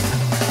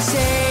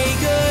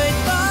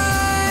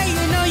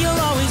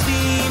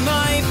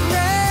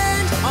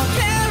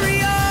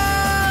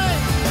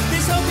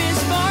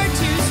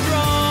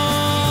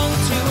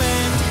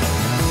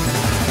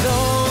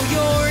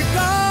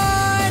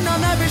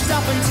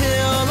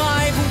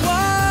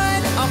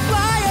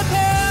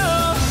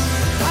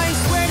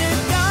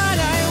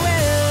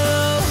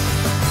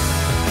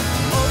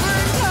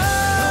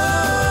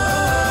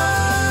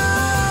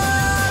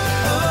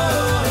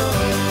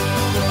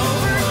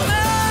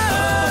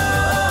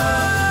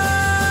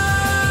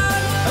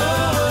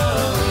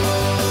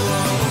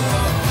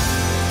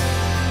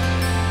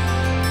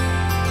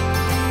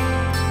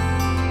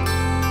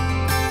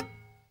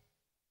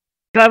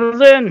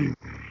Comes in.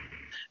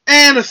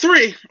 And a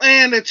 3,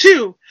 and a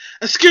 2,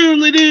 a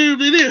schooly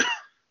doodly doo.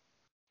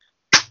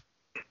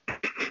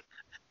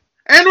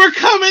 And we're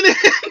coming in.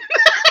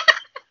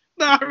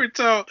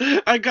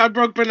 Naruto. I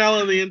broke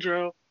Benel in the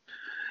intro.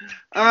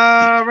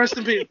 Rest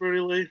in peace,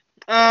 Brody Lee.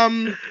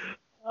 Oh,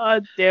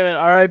 damn it.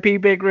 R.I.P.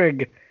 Big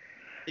Rig.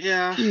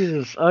 Yeah.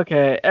 Jesus.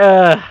 Okay.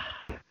 Yeah.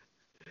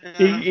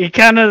 He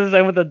kind of is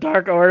in with the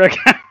Dark Order.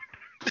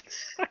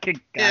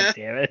 Fucking Yeah.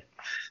 goddamn it.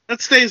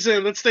 That stays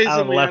in. Out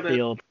of The left edit.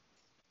 field.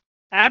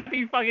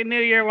 Happy fucking New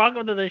Year.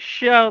 Welcome to the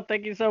show.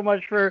 Thank you so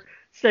much for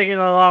sticking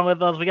along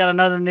with us. We got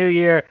another new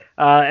year.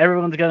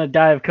 Everyone's going to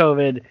die of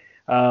COVID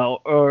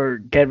or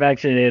get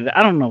vaccinated.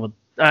 I don't know.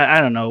 I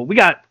don't know. We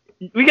got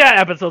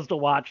episodes to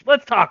watch.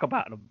 Let's talk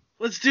about them.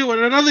 Let's do it.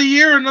 Another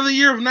year of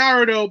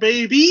Naruto,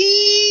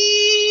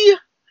 baby.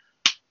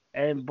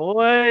 And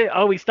boy,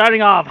 we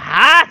starting off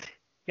hot.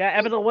 Got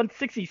episode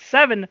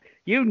 167.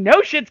 You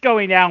know shit's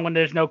going down when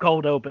there's no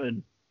cold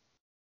open.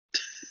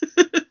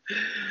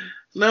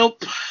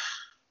 Nope.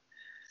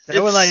 They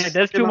were like,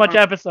 there's too much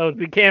episodes.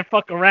 We can't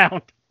fuck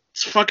around.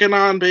 It's fucking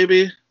on,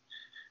 baby.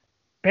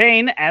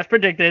 Pain, as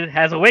predicted,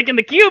 has awakened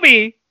the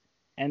Kyubbi,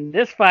 and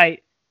this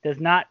fight does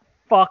not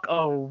fuck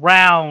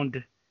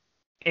around.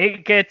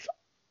 It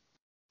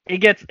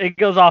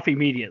goes off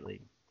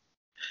immediately.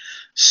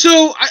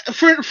 So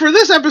for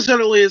this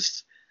episode at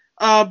least,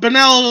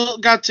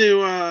 Benel got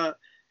to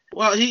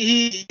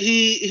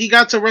he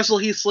got to wrestle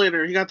Heath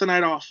Slater. He got the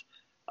night off.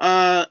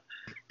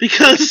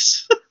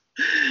 Because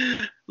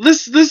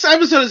this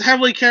episode is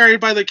heavily carried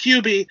by the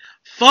Kyubbi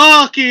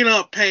fucking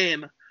up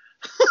Pain.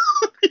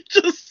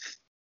 Just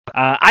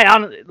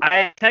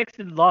I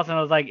texted Lawson.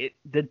 I was like,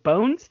 did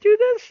Bones do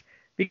this?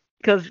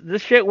 Because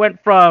this shit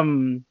went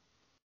from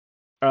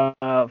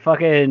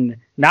fucking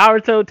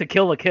Naruto to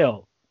Kill la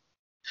Kill.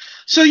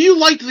 So you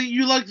liked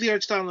the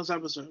art style in this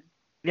episode?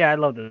 Yeah, I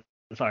love this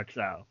art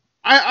style.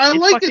 I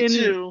like it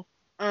too.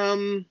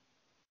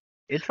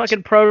 It's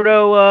fucking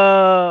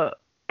proto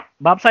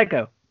Mob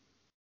Psycho.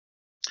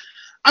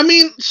 I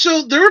mean,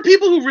 so there were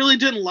people who really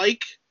didn't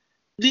like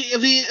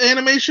the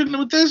animation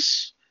with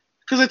this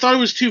because they thought it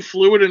was too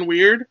fluid and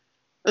weird,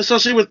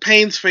 especially with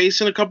Pain's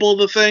face in a couple of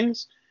the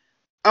things.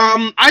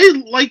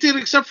 I liked it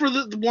except for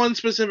the one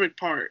specific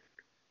part.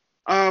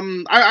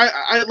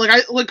 I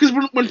like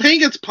because when Pain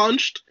gets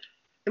punched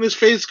and his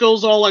face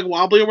goes all like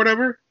wobbly or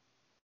whatever,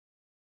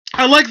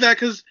 I like that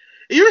because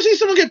you ever see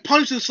someone get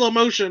punched in slow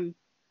motion,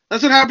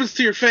 that's what happens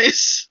to your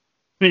face.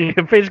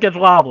 Your face gets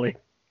wobbly.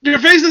 Your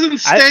face doesn't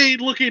stay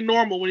looking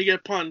normal when you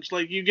get punched.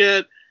 Like you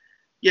get,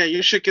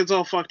 your shit gets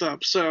all fucked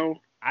up. So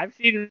I've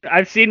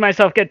seen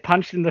myself get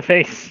punched in the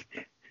face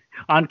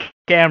on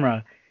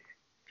camera.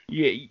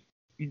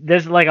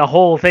 There's like a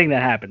whole thing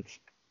that happens.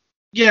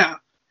 Yeah,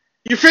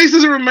 your face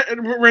doesn't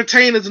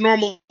retain its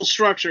normal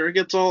structure. It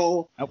gets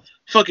all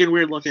fucking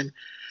weird looking.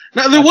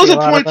 Now there was a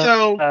point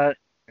though.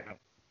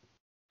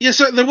 Yeah,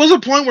 so there was a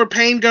point where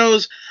Pain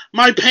goes,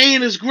 "My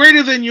pain is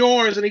greater than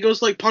yours," and he goes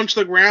to, like, punch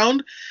the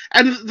ground.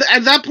 And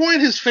at that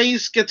point, his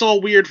face gets all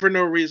weird for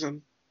no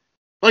reason.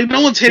 Like, no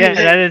one's hitting him.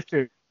 Yeah, that is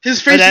true.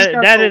 His face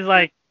that is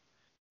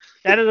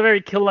a very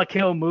Kill la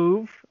Kill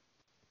move,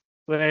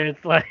 where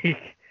it's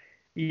like,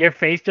 your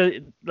face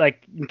just,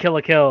 like, in Kill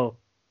la Kill,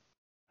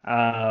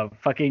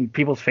 fucking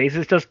people's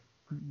faces just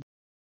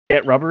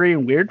get rubbery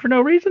and weird for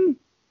no reason.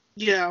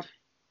 Yeah.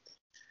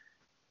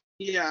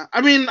 Yeah.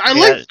 I mean,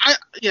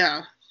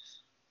 yeah.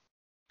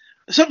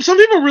 Some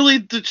people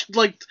really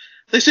like.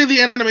 They say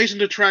the animation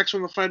detracts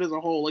from the fight as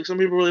a whole. Like some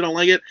people really don't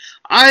like it.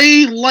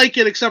 I like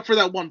it except for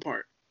that one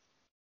part.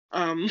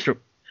 True.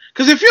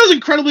 Because it feels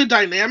incredibly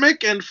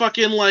dynamic and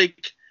fucking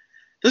like.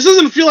 This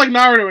doesn't feel like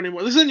Naruto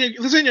anymore. This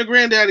ain't your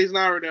granddaddy's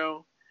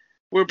Naruto,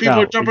 where people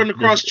are jumping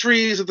across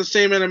trees at the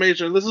same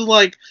animation. This is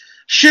like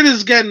shit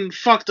is getting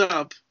fucked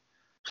up.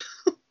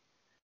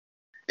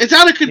 It's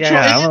out of control.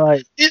 Yeah,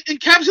 it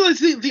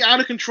encapsulates the out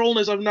of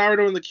controlness of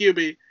Naruto and the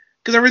Kyubbi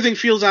because everything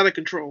feels out of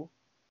control.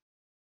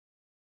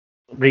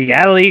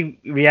 Reality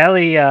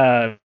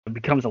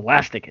becomes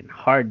elastic and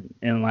hard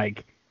and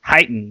like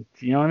heightened.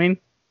 You know what I mean?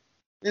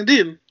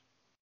 Indeed.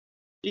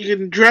 You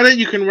can dread it.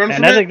 You can run from it.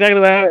 And that's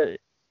exactly what.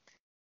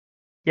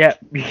 Yeah.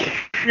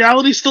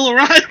 Reality still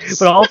arrives.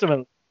 But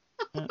ultimately,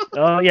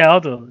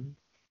 ultimately,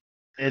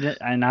 and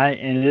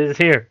it is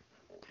here.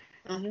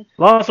 Mm-hmm.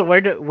 Well, also,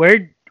 where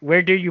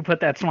do you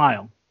put that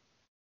smile?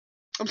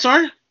 I'm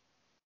sorry?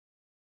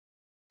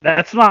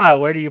 That smile,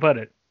 where do you put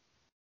it?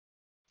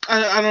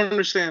 I don't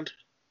understand.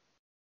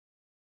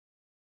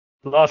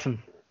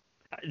 Lawson,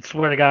 I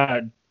swear to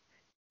God.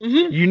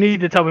 Mm-hmm. You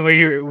need to tell me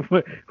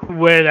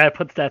where that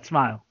puts that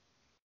smile.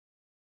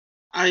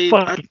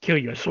 I kill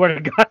you, I swear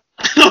to God.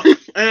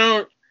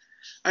 I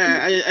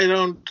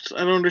don't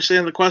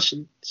understand the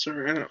question,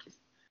 sir. I don't.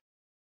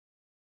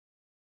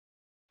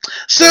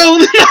 So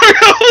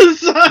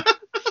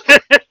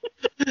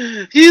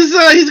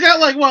he's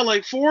got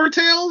like 4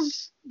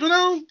 tails,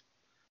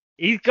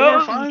 He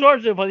goes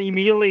towards it, but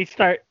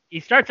he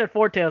starts at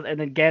 4 tails and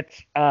then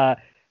gets a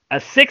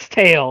 6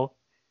 tail,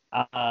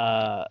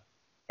 or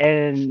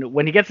and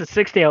when he gets a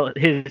six tail,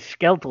 his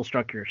skeletal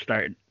structure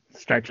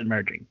starts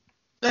emerging.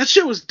 That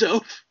shit was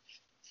dope.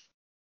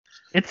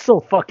 It's so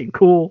fucking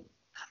cool.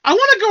 I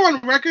want to go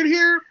on record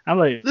here. I'm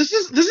like, this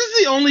is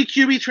the only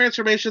Kyubbi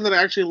transformation that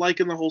I actually like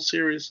in the whole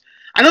series.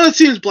 I know it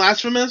seems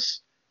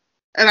blasphemous,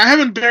 and I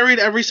haven't buried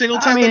every single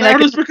time that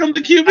Naruto's become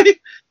the Kyubbi,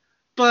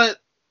 but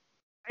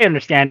I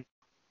understand.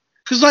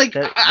 Because like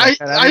I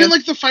didn't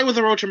like the fight with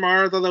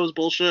Orochimaru. I thought that was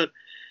bullshit.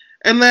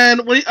 And then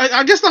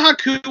I guess the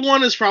Haku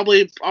one is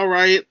probably all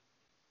right.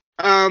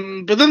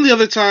 But then the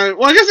other time,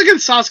 well, I guess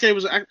against Sasuke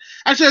was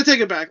actually I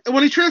take it back.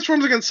 When he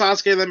transforms against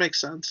Sasuke, that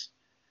makes sense.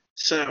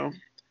 So,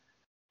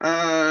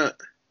 yeah.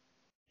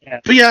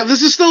 But yeah,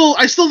 this is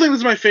I still think this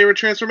is my favorite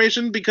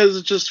transformation because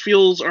it just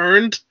feels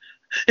earned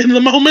in the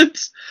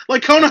moment.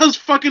 Like Konoha's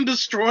fucking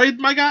destroyed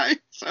my guy.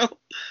 So.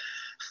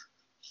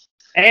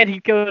 And he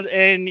killed,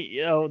 and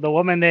the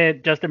woman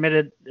that just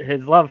admitted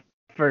his love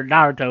for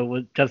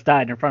Naruto just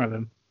died in front of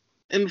him.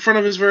 In front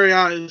of his very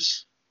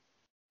eyes.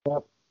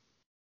 Yep.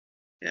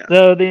 Yeah.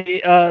 So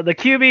the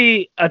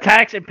Kyubbi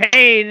attacks, and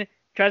Pain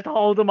tries to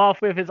hold him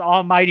off with his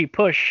almighty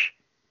push.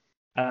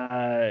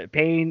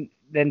 Pain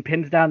then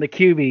pins down the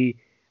Kyubbi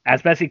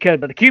as best he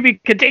could, but the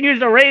Kyubbi continues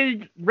to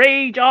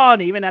rage on,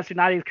 even as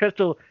Tsunade's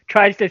crystal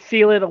tries to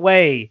seal it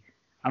away.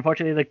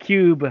 Unfortunately, the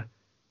cube,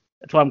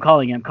 that's what I'm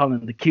calling him. I'm calling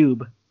him the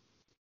cube.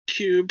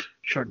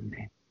 Shortened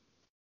name.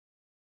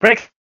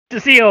 Breaks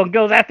the seal and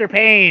goes after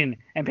Pain,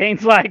 and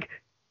Pain's like,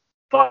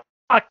 fuck,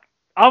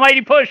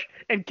 almighty push,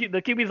 and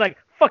the Kyubbi's like,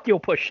 fuck your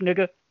push,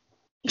 nigga.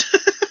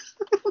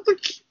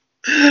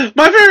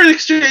 My favorite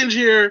exchange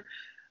here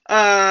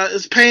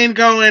is Pain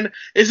going,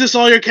 is this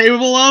all you're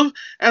capable of?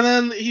 And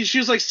then he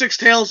shoots like 6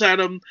 tails at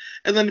him,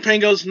 and then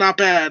Pain goes, not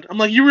bad. I'm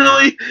like, you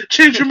really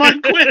changed your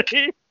mind quick.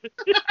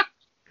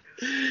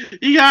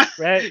 You got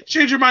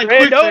change your mind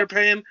quick there,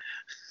 Pain.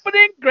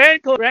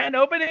 Grand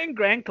opening,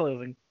 grand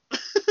closing.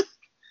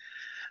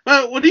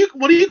 What do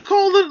you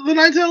call the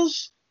Nine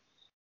Tails?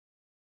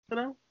 You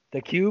know?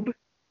 The cube.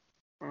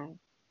 Oh,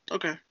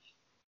 okay.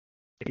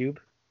 The cube.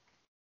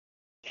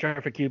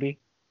 Short for Kyubbi.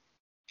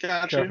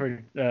 Gotcha. Short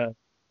for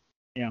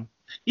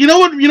You know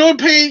what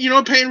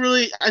Pain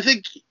really, I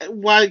think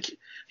why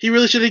he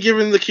really should have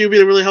given the Kyubbi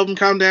to really help him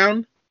calm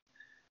down.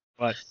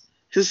 What?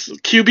 His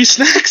Kyubbi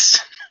snacks.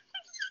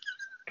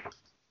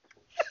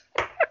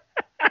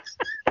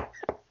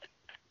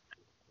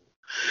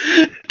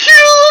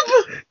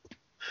 Cube!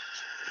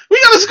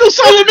 We gotta go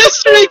solve a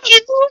mystery,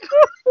 Cube!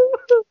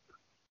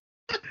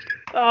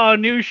 Oh,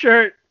 new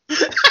shirt.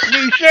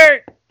 New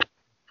shirt.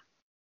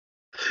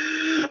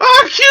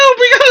 Oh,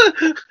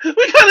 Cube!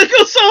 We gotta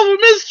go solve a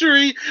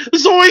mystery.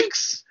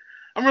 Zoinks!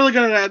 I'm really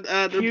good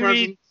at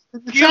impressions.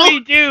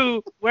 Kyubbi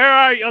Do, where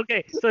are you?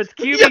 Okay, so it's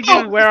Kyubbi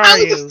Do, where are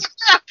you?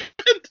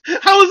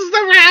 How has this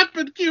never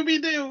happened,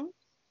 Kyubbi Do?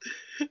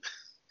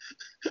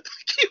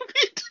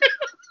 Kyubbi Do.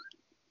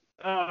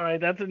 All right,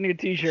 that's a new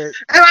T-shirt.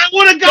 And I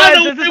would have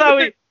gotten away with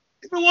it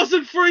if it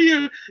wasn't for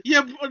you.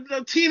 Yeah,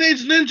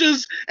 teenage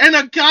ninjas and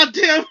a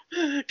goddamn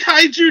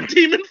kaiju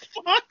demon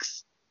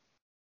fox.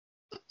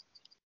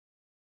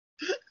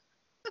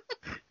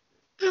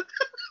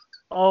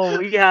 Oh,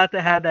 we have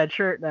to have that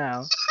shirt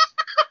now.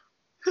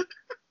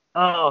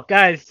 Oh,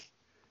 guys,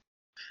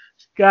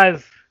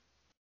 we're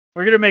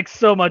gonna make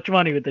so much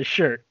money with this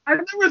shirt. I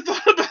never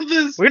thought about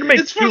this. We're gonna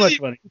make too much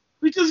money.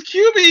 Because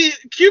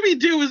Kyubbi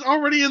Do is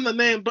already in the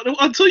name, but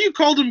until you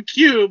called him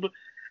Cube,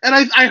 and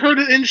I heard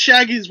it in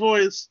Shaggy's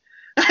voice,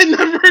 it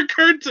never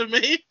occurred to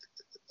me.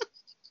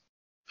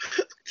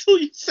 Until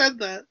you said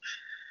that.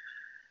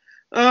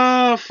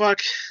 Oh,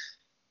 fuck.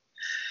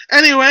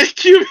 Anyway,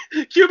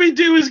 Kyubbi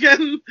Do is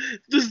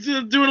just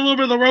doing a little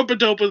bit of the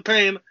rope-a-dope with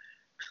Pain.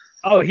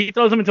 Oh, he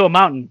throws him into a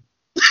mountain.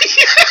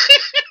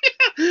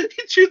 He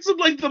shoots him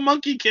like the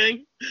Monkey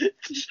King.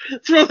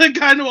 Throw that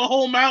guy into a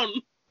whole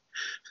mountain.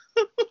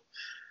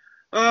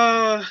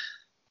 Cut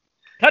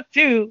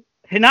to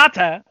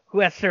Hinata,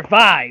 who has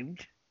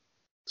survived.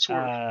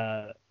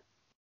 Swerve.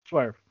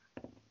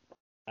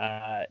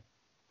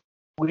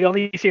 We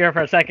only see her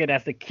for a second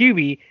as the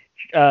Kyubbi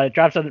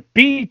drops a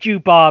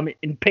Biju bomb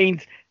in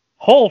Pain's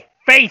whole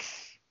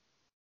face.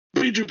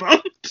 Biju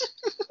bomb?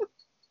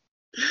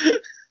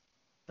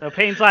 So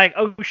Pain's like,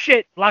 oh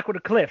shit, block with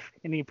a cliff.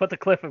 And he puts a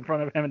cliff in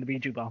front of him and the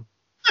Biju bomb.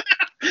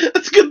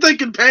 That's good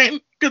thinking,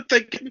 Pain. Good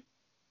thinking.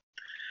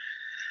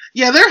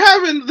 Yeah,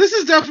 this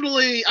is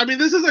definitely,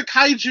 this is a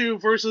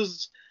kaiju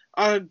versus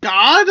a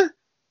god.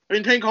 I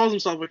mean, Pain calls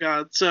himself a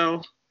god,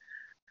 so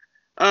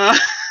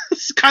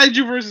it's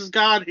kaiju versus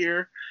god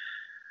here.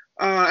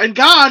 And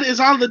God is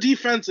on the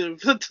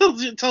defensive.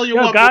 Tell you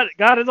what.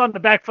 God is on the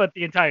back foot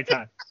the entire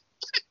time.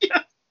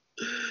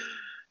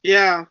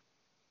 Yeah.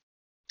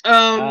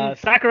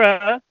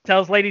 Sakura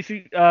tells Lady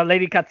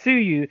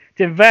Katsuyu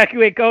to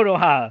evacuate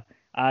Konoha.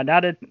 Now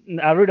that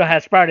Naruto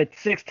has sprouted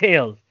 6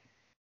 tails.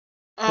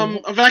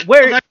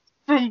 Evacuate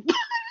from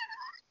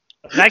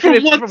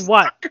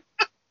what?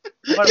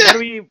 What are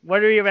we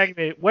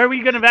evacuating? Where are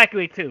we gonna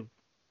evacuate to?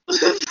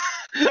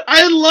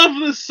 I love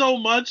this so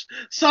much.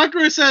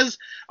 Sakura says,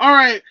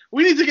 "Alright,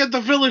 we need to get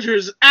the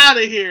villagers out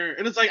of here."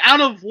 And it's like,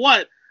 out of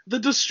what? The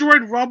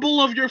destroyed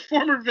rubble of your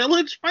former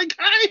village, my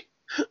guy?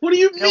 What do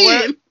you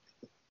mean?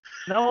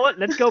 You know what?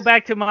 Let's go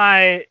back to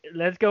my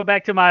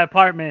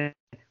apartment.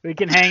 We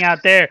can hang out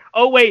there.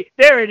 Oh wait,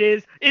 there it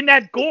is, in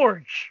that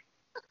gorge.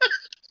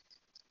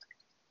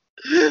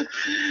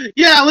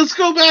 Yeah, let's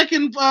go back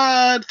and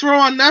throw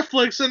on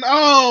Netflix and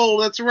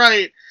that's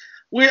right.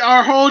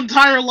 Our whole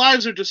entire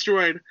lives are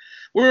destroyed.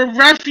 We're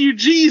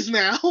refugees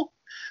now.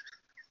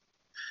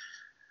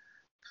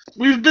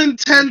 We've been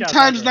 10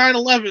 times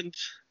 9/11.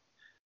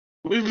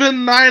 We've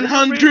been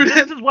 900.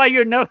 This is why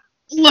you're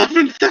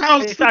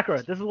 11,000. Hey,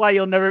 Sakura, this is why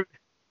you'll never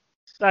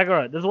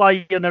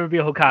be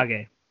a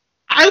Hokage.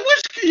 I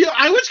wish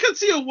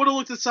Katsuya would have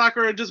looked at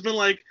Sakura and just been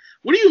like,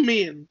 "What do you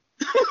mean?"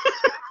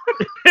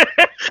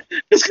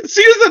 Because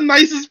Katsuya's the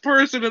nicest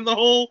person in the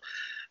whole,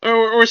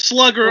 or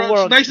Slugger,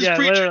 nicest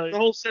creature literally. In the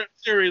whole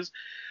series.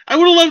 I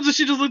would have loved if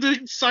she just looked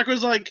at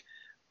Sakura's like,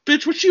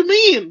 "Bitch, what you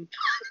mean?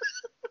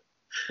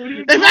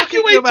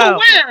 Evacuate to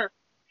where?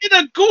 In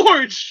a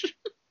gorge."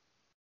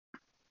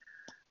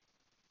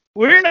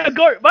 We're in a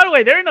gorge. By the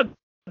way, they're in a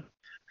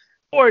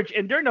gorge,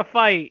 and during the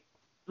fight,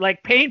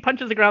 like, Pain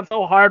punches the ground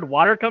so hard,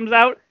 water comes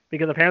out,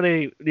 because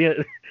apparently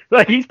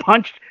he's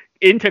punched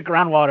into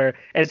groundwater,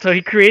 and so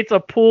he creates a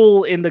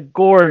pool in the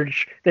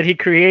gorge that he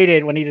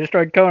created when he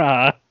destroyed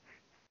Konoha.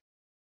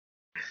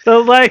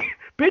 So, like,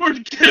 bitch, what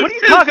are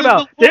you talking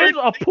about? There's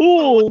a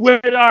pool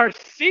where our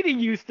city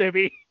used to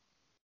be.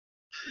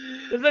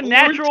 There's a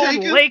natural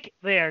lake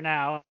there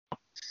now.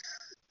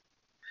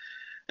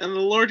 And the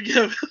Lord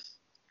giveth.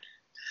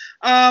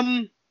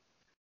 And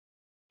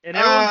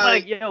everyone's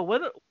like, yo,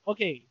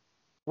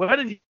 what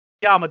is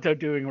Yamato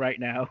doing right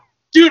now?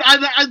 Dude,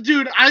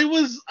 I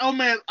was, oh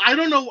man, I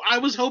don't know, I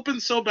was hoping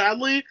so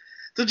badly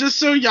to just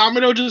show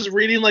Yamato just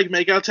reading, like,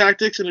 makeout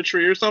tactics in a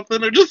tree or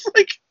something, or just,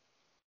 like,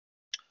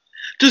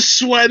 just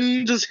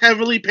sweating, just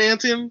heavily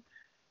panting.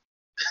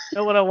 You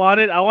know what I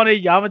wanted? I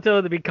wanted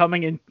Yamato to be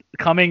coming,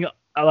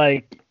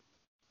 like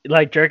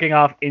jerking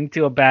off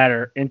into a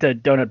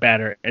donut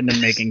batter, and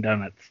then making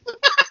donuts.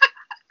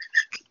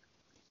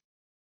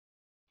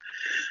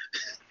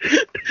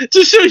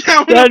 To show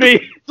Yamato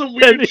some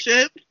weird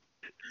shit.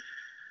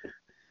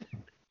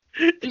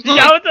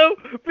 Yamato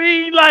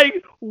being,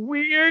 like,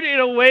 weird in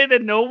a way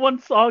that no one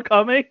saw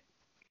coming.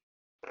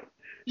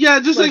 Yeah,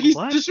 just like he's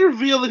just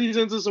revealed that he's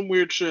into some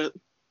weird shit.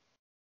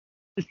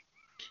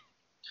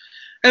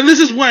 And this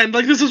is when we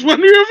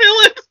reveal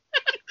it.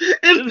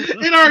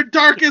 in our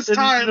darkest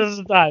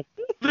times.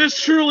 There's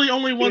truly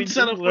only one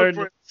set of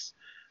footprints.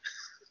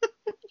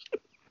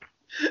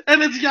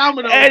 And it's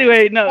Yamato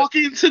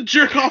walking to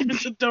jerk off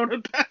into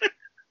donut batter.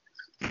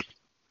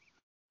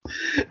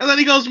 And then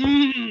he goes,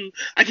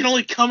 I can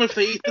only come if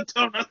they eat the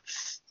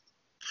donuts.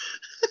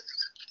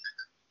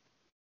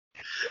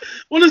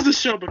 What does this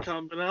show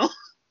become, Benel?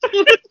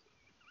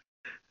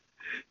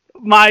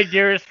 My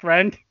dearest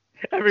friend.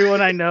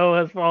 Everyone I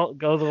know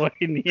goes away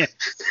in the end.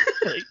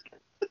 Like,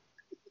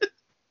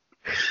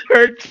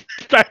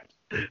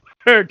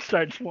 Hurt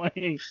starts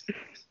swinging.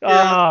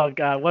 Yeah. Oh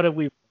god, what have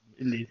we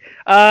indeed?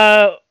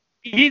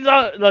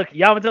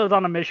 Yamato's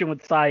on a mission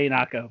with Sai and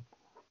Akko.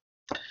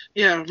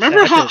 Yeah,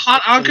 remember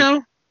Hot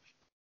Akko?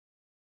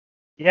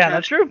 Yeah,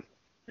 that's true.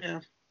 Yeah.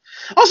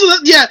 Also,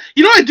 you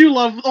know what I do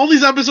love? All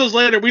these episodes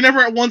later, we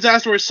never once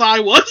asked where Sai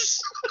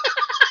was.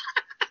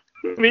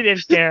 We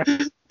didn't care.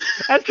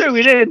 That's true,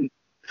 we didn't.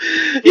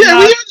 Yeah,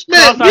 we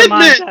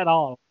admit at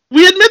all.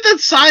 We admit that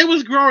Sai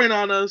was growing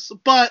on us,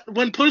 but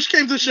when push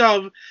came to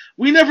shove,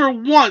 we never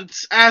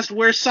once asked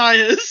where Sai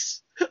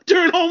is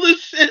during all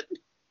this shit.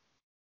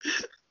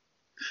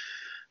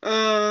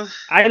 I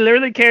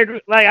literally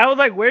cared. Like, I was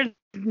like, "Where's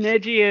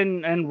Neji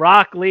and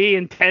Rock Lee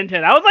and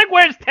Tenten?" I was like,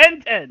 "Where's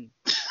Tenten?"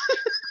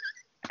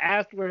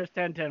 Asked where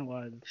Tenten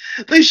was.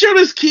 They showed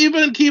us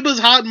Kiba and Kiba's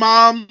hot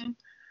mom.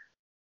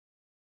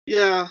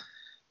 Yeah,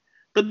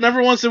 but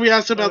never once did we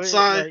ask about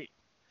Sai.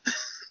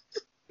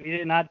 We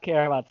did not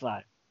care about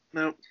Sai.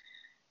 Nope.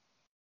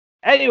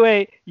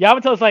 Anyway,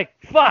 Yamato's like,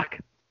 "Fuck,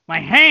 my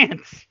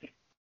hands!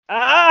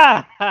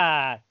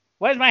 Why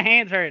is my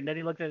hands hurt?" And then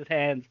he looks at his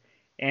hands,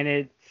 and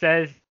it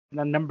says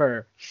the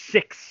number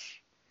 6,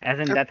 as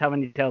in that's how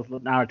many tails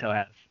Naruto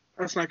has.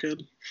 That's not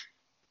good.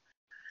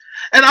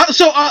 And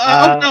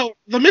no,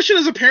 the mission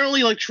is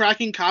apparently, like,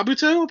 tracking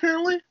Kabuto,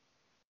 apparently.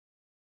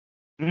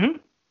 Mm-hmm.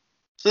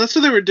 So that's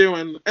what they were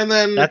doing, and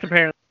then that's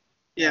apparently.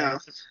 Yeah.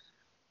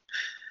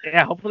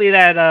 Yeah, hopefully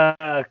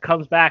that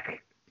comes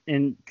back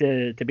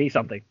to be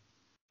something.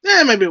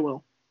 Yeah, maybe it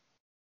will.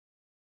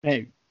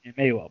 Maybe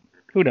it will.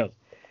 Who knows?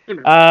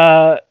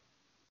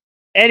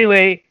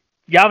 Anyway,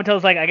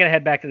 Yamato's like, I gotta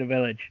head back to the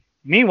village.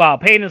 Meanwhile,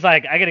 Pain is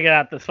like, I gotta get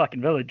out this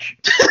fucking village.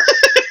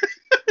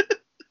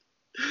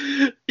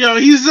 Yo,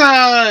 he's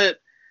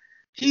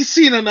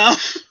seen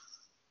enough.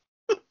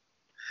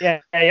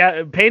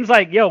 Yeah. Pain's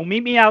like, yo,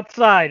 meet me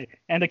outside.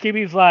 And the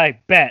Kyubbi's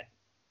like, bet.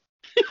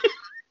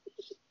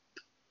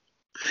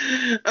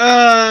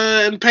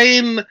 And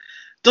Pain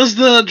does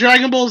the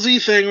Dragon Ball Z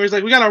thing where he's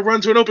like, we gotta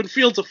run to an open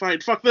field to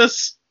fight. Fuck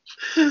this.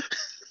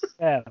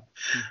 Yeah.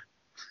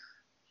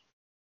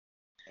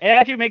 It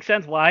actually makes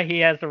sense why he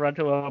has to run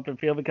to an open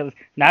field, because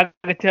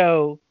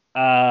Nagato,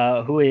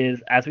 who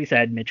is, as we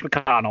said, Mitch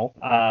McConnell,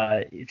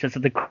 just a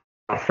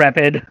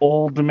decrepit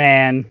old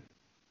man,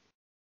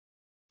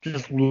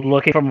 just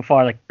looking from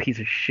afar like piece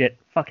of shit.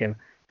 Fuck him.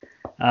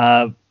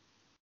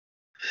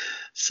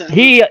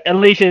 He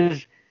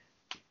unleashes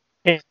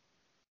his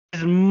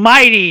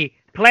mighty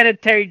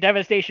planetary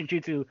devastation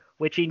jutsu,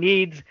 which he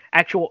needs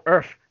actual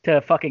Earth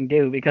to fucking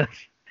do, because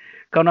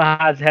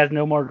Konoha has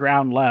no more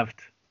ground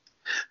left.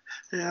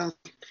 Yeah.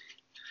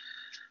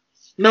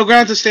 No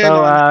ground to stand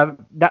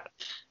on.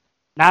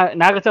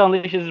 Nagato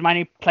unleashes his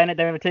mighty planet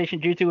devastation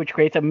jutsu, which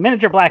creates a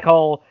miniature black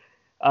hole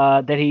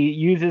that he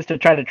uses to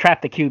try to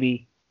trap the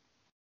Kyubbi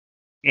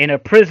in a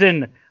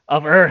prison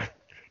of Earth.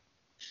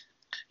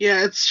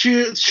 Yeah, it's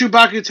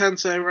Shubaku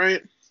Tensei,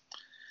 right?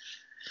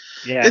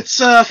 Yeah. It's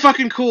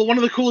fucking cool. One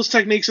of the coolest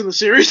techniques in the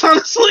series,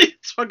 honestly.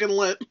 It's fucking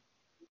lit.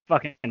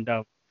 Fucking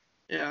dope.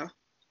 Yeah.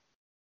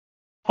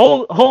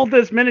 Hold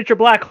this miniature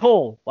black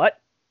hole. What?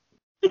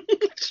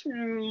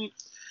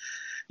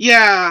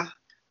 Yeah.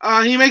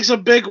 He makes a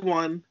big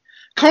one.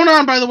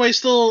 Conan, by the way,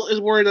 still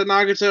is worried that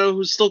Nagato,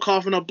 who's still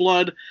coughing up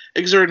blood,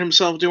 exerted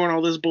himself doing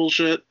all this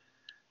bullshit.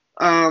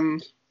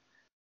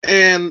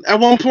 And at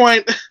one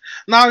point,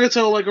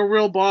 Nagato, like a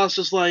real boss,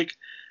 just like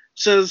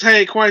says,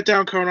 "Hey, quiet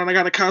down, Conan. I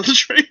gotta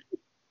concentrate."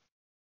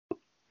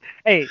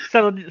 Hey,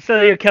 settle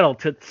your kettle,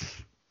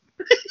 Toots.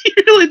 He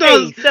really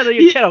does. Hey, settle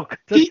your kettle,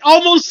 Toots. He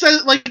almost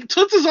says, like,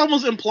 Toots is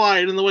almost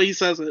implied in the way he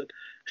says it.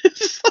 It's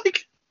just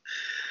like,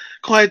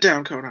 quiet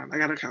down, Conan. I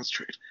gotta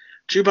concentrate.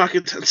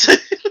 Jubaku Tensei.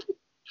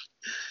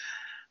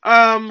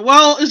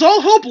 Well, is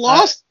all hope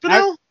lost,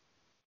 Benel?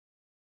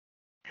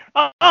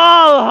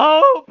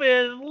 All hope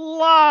is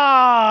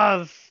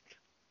lost.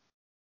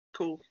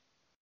 Cool.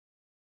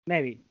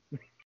 Maybe.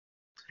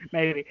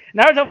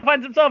 Naruto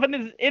finds himself in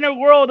his inner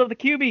world of the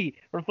Kyubbi,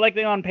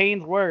 reflecting on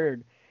Pain's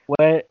word.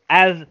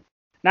 As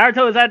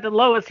Naruto is at the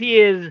lowest, he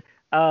is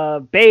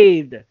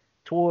bathed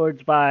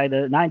towards by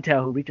the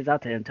Ninetail, who reaches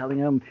out to him, telling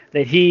him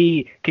that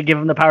he could give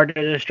him the power to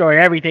destroy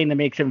everything that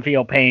makes him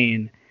feel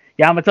pain.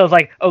 Yamato's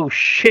like, oh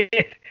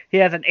shit, he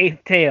has an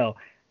eighth tail.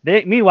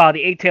 Meanwhile,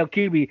 the eighth-tailed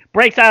Kyubbi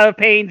breaks out of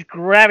Pain's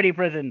gravity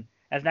prison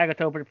as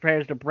Nagato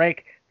prepares to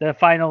break the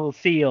final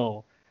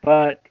seal.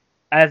 But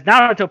as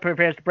Naruto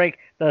prepares to break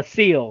the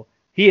seal,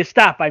 he is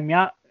stopped by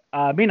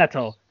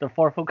Minato, the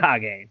fourth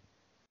Hokage.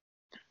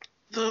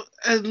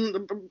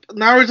 And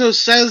Naruto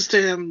says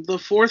to him, the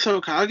fourth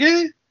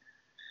Hokage?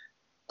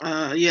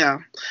 Yeah.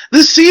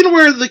 This scene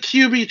where the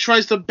Kyubbi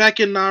tries to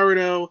beckon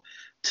Naruto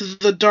to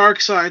the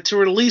dark side, to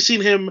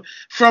releasing him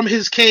from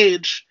his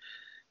cage,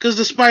 because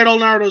despite all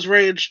Naruto's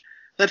rage,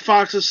 that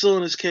fox is still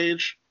in his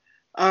cage.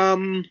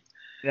 Yeah,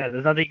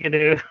 there's nothing you can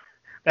do.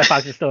 That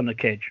fox is still in the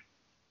cage.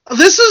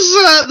 This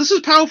is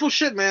powerful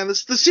shit, man. The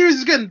series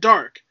is getting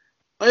dark.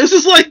 This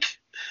is like,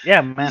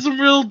 yeah, man, some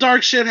real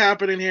dark shit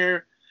happening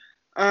here.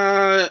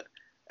 And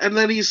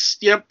then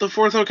the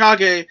fourth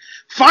Hokage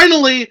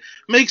finally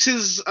makes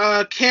his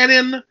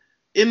canon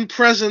in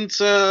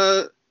present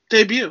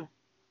debut.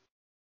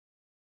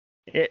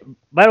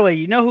 By the way,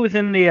 you know who's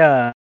in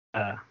the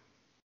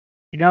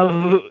you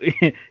know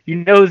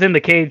who's in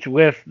the cage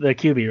with the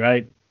Kyubbi,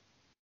 right?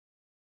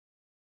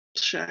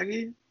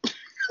 Shaggy?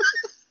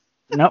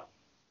 Nope.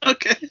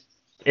 Okay.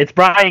 It's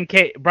Brian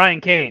Cage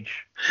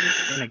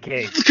in a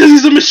cage. Because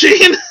he's a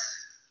machine.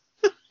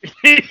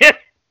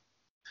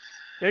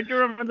 Don't you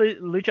remember the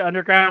Lucha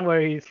Underground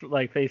where he's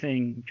like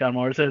facing John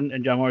Morrison,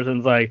 and John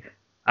Morrison's like,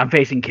 "I'm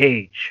facing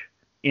Cage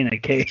in a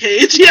cage."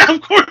 Cage? Yeah,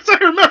 of course I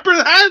remember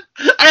that.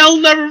 I'll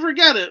never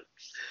forget it.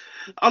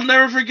 I'll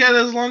never forget it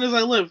as long as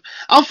I live.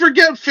 I'll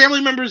forget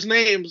family members'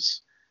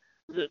 names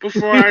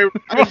before I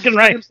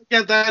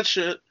forget that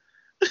shit.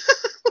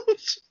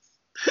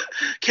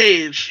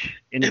 Cage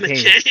in a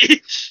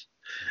cage.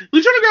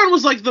 Lucha Underground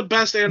was like the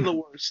best and the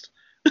worst.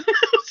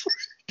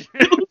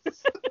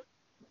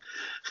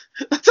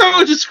 That's how I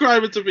would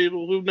describe it to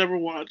people who've never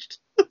watched.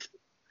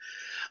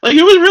 Like,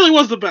 it really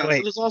was the best.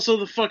 It was also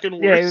the fucking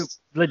worst. Yeah, it was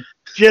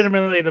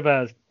legitimately the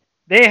best.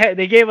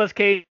 They gave us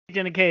Cage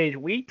in a Cage.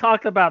 We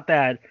talked about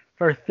that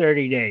for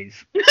 30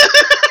 days.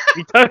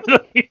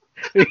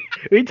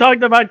 we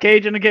talked about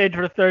Cage in a Cage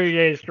for 30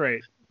 days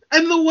straight.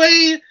 And the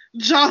way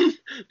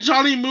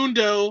Johnny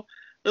Mundo,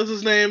 that's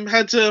his name,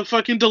 had to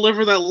fucking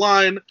deliver that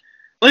line.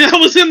 Like, I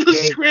was in the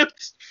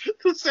script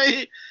to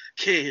say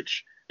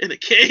Cage in a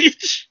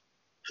Cage.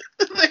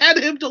 They had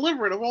him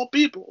deliver it, of all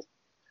people.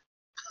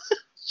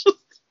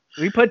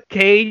 We put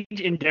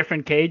Cage in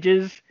different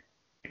cages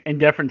in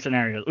different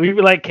scenarios. We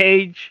were like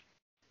Cage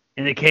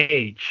in a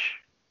cage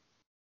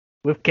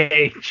with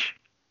Cage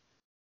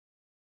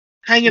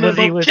hanging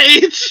above a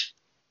cage.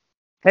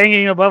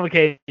 Hanging above a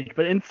cage,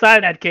 but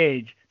inside that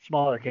cage,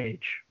 smaller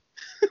cage.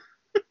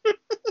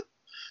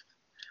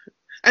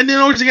 And in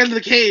order to get into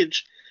the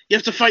cage, you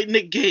have to fight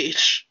Nick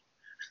Gage.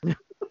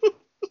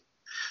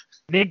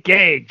 Nick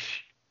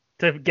Gage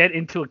to get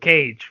into a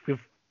cage with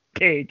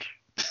Cage.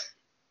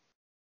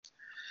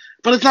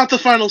 But it's not the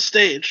final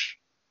stage.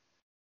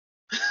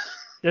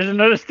 There's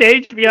another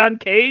stage beyond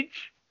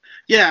Cage?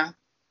 Yeah.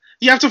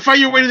 You have to fight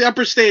your way to the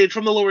upper stage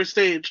from the lower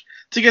stage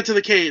to get to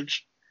the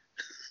cage.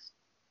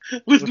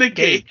 With Nick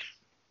Cage.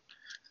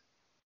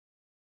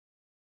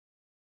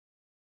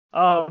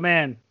 Oh,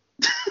 man.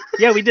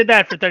 Yeah, we did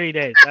that for 30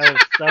 days. That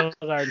was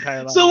our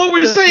entire life. So what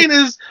we're saying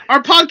is,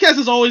 our podcast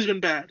has always been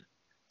bad.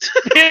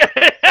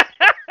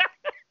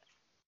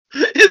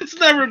 It's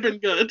never been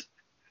good.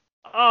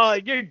 Oh,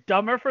 you're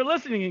dumber for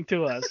listening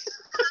to us.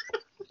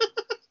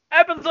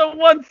 Episode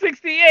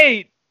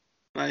 168.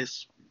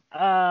 Nice.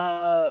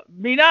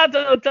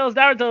 Minato tells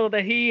Naruto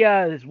that he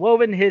has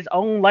woven his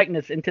own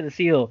likeness into the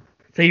seal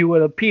so he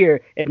would appear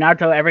if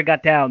Naruto ever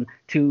got down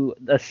to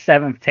the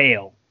 7th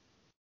tail.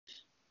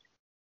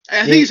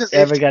 I think he says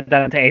ever got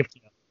down to 8th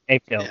tail.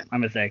 8th tail, yeah.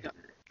 I'm going to say. Yeah.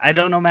 I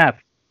don't know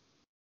math.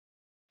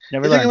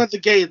 Never learned. Thinking about the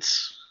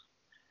gates.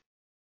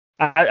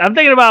 I'm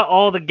thinking about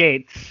all the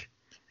gates.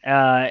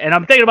 And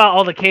I'm thinking about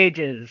all the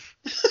cages.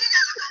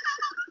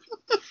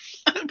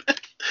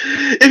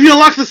 If you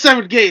unlock the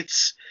 7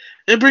 gates,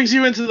 it brings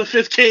you into the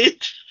 5th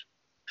cage.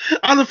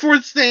 On the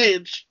 4th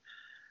stage.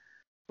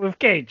 With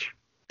Cage.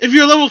 If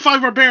you're a level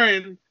 5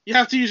 barbarian, you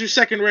have to use your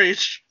 2nd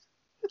rage.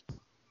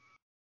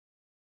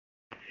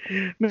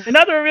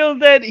 Minato reveals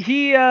that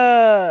he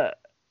is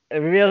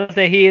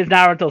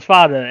Naruto's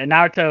father, and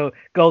Naruto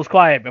goes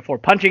quiet before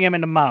punching him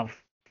in the mouth.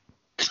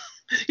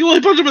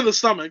 He punched him in the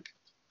stomach.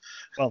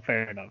 Well,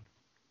 fair enough.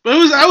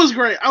 But that was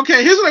great.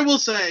 Okay, here's what I will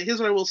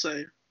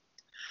say.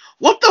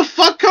 What the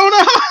fuck,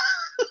 Kono?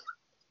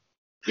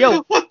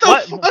 Yo, what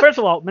the fuck? First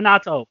of all,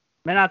 Minato,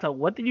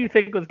 what did you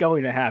think was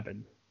going to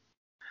happen?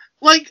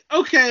 Like,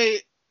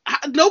 okay,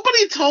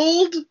 nobody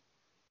told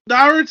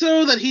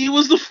Naruto that he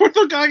was the 4th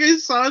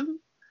Hokage's son?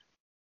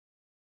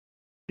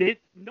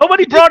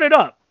 Nobody brought it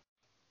up.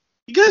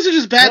 You guys are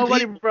just bad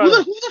people.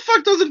 Who the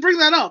fuck doesn't bring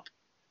that up?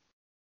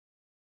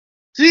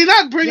 Did he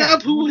not bring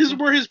up who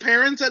were his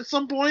parents at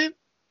some point?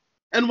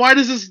 And why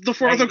does the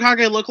 4th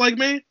Hokage look like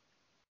me?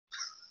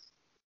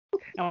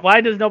 And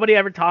why does nobody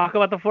ever talk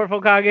about the 4th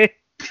Hokage?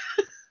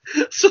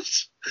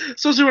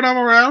 So when I'm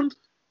around?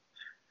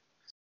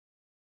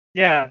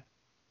 Yeah.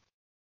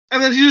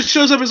 And then he just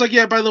shows up as like,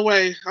 yeah, by the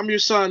way, I'm your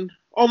son.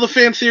 All the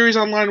fan theories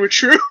online were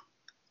true.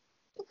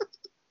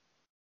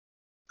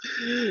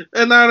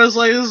 And Naruto's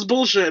like, this is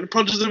bullshit, and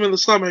punches him in the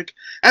stomach.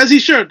 As he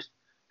should.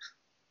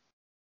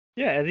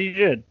 Yeah, as he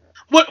should.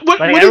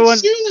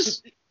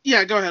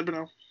 Yeah, go ahead,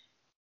 Benel.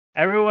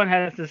 Everyone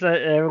has to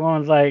say,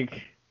 everyone's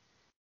like,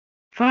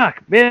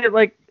 fuck, man,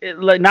 like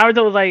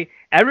Naruto was like,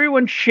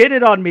 everyone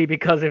shitted on me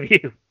because of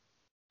you.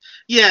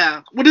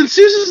 Yeah, this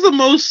is the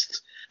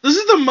most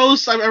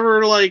I've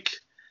ever, like,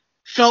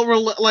 felt,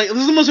 this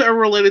is the most I've ever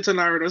related to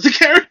Naruto as a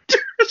character.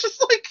 It's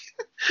just, like,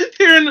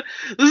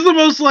 this is the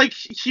most, like,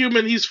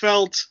 human he's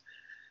felt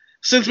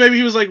since maybe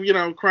he was, like, you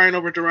know, crying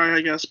over Jiraiya,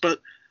 I guess, but,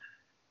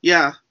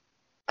 yeah.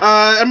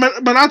 And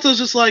Minato's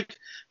just like,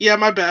 yeah,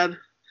 my bad.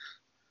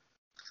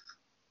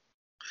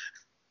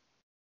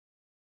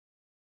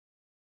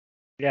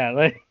 Yeah,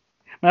 like,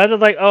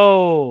 Minato's like,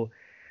 oh,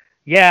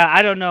 yeah,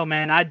 I don't know,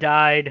 man, I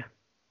died.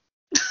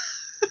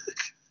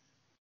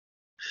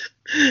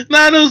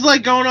 Naruto's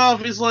like going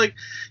off. He's like,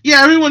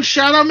 yeah, everyone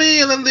shot on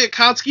me, and then the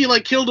Akatsuki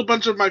like killed a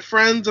bunch of my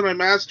friends and my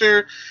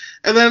master,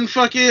 and then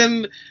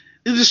fucking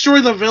they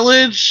destroyed the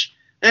village,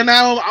 and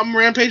now I'm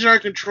rampaging out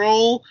of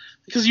control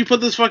because you put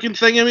this fucking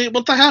thing in me.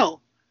 What the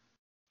hell?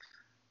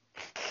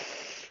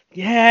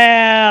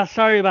 Yeah,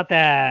 sorry about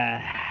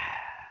that.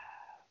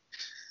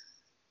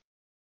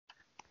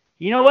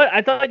 You know what?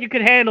 I thought you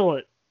could handle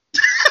it.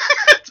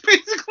 That's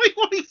basically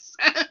what he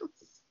says.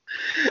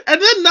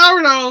 And then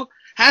Naruto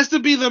has to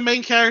be the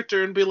main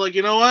character and be like,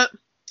 you know what?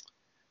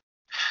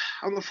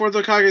 I'm the 4th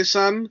Hokage's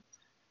son.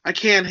 I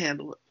can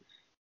handle it.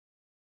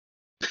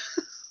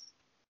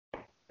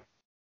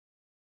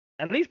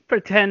 At least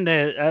pretend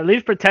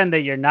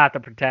that you're not the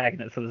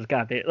protagonist of this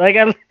goddamn. Like,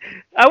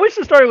 I wish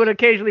the story would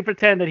occasionally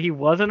pretend that he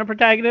wasn't a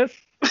protagonist.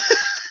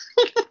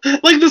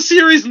 Like the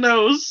series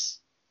knows.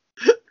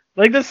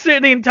 Like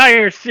the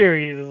entire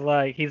series is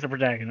like he's a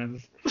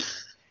protagonist.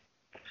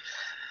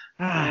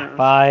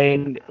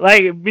 Fine.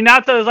 Like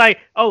Minato is like,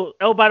 oh,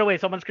 by the way,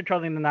 someone's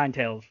controlling the 9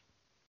 tails.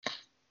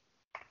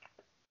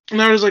 And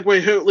Naruto's like,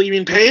 wait, who? You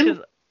mean Pain?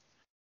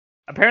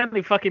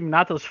 Apparently, fucking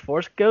Minato's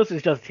Force Ghost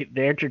is just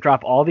there to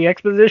drop all the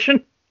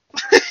exposition.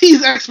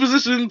 He's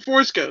Exposition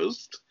Force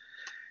Ghost.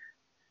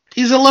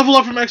 He's a level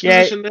up from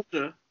Exposition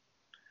Ninja.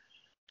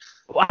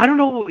 Well, I don't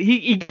know.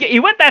 He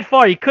went that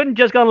far. He couldn't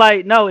just go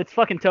like, no, it's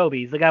fucking Toby.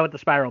 He's the guy with the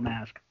spiral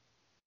mask.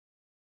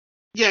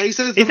 Yeah, he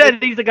said.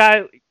 He's the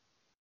guy.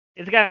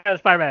 It's the guy with the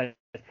spiral mask.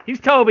 He's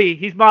Toby.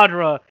 He's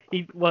Madara.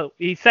 He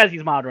says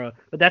he's Madara,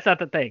 but that's not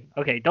the thing.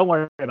 Okay, don't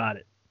worry about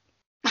it.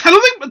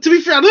 To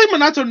be fair, I don't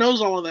think Minato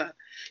knows all of that.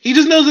 He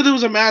just knows that it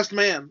was a masked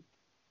man.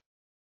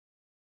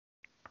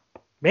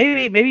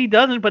 Maybe he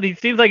doesn't, but he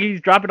seems like he's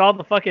dropping all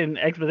the fucking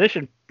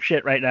exposition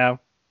shit right now.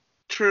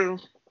 True.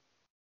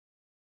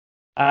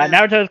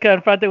 Naruto is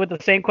confronted with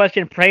the same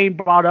question Pain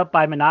brought up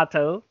by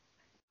Minato.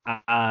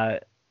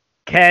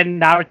 Can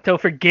Naruto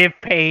forgive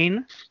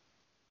Pain?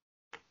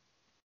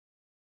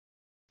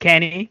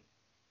 Can he?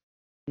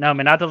 No,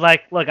 Minato's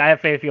like, look, I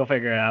have faith you'll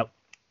figure it out.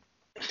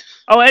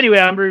 Oh, anyway,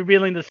 I'm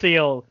revealing the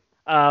seal.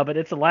 But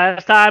it's the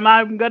last time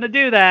I'm gonna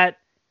do that.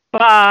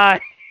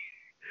 Bye.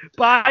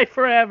 Bye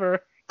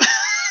forever.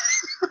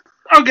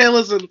 Okay,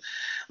 listen.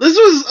 This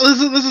is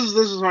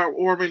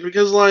heartwarming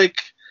because like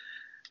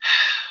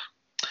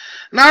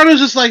Naruto's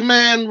just like,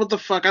 man, what the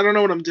fuck? I don't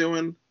know what I'm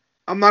doing.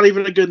 I'm not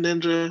even a good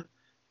ninja,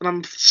 and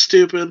I'm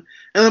stupid. And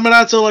then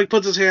Minato like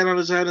puts his hand on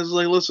his head and is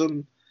like,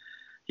 listen,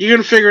 you're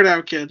gonna figure it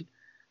out, kid.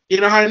 You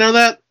know how I know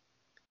that?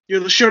 You're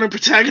the shonen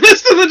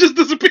protagonist, and then just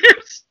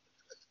disappears.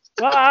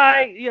 Well,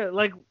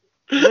 like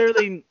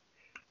literally,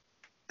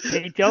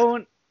 they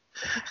don't.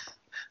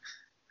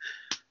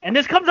 And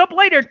this comes up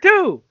later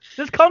too.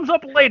 This comes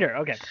up later.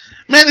 Okay.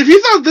 Man, if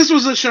you thought this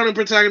was a shonen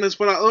protagonist,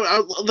 but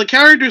the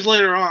characters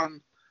later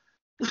on.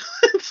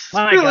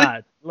 My really...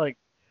 God, like.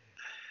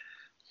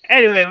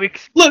 Anyway,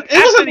 look. It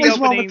was a nice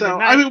moment, though.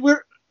 I mean,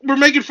 we're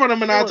making fun of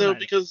Minato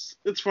because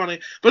it's funny,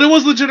 but it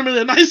was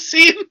legitimately a nice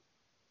scene.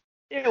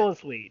 It was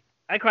sweet.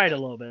 I cried a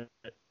little bit.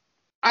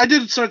 I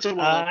did start to.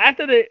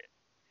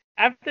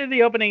 After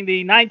the opening,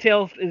 the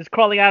Ninetales is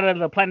crawling out of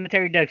the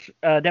planetary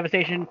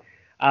devastation,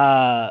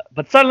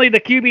 but suddenly the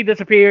Kyubbi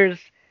disappears,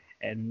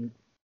 and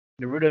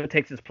Naruto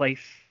takes his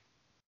place.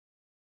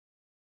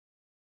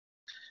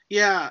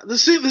 Yeah,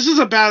 this is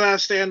a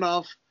badass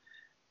standoff.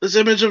 This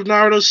image of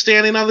Naruto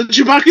standing on the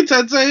Chibaki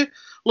Tensei,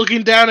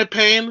 looking down at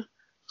Pain,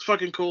 it's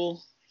fucking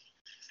cool.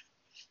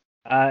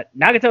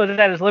 Nagato is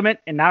at his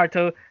limit, and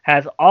Naruto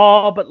has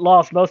all but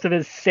lost most of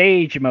his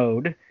Sage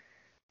mode.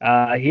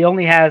 He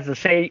only has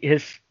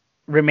his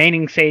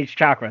remaining Sage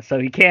chakra, so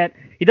he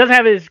doesn't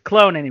have his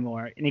clone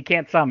anymore, and he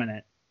can't summon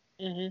it.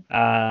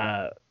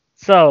 Mm-hmm.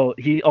 So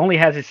he only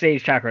has his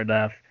Sage chakra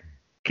left.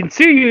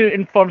 Kintsuyu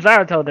informs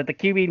Naruto that the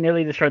Kyubbi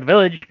nearly destroyed the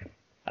village.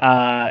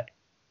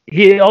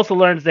 He also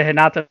learns that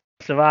Hinata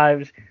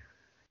survives.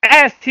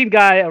 As Team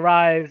Guy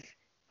arrives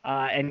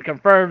and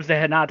confirms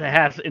that Hinata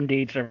has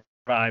indeed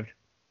survived.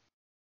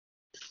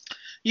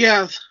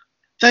 Yeah,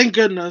 thank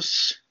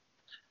goodness.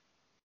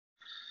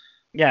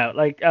 Yeah,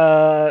 like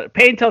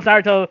Pain tells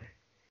Naruto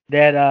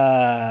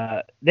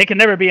that they can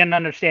never be an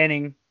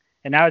understanding,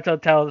 and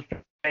Naruto tells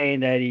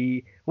Pain that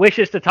he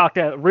wishes to talk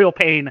to real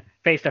Pain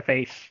face to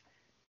face.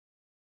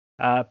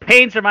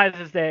 Pain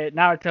surmises that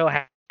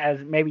Naruto has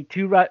maybe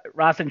 2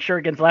 Rasen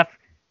Shurikens left,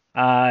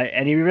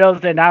 and he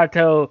reveals that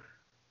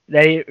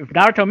if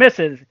Naruto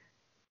misses,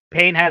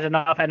 Pain has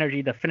enough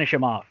energy to finish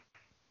him off.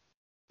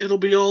 It'll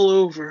be all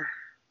over.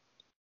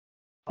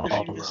 If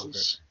he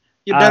misses.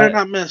 You better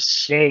not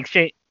miss. They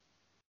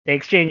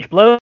exchange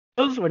blows,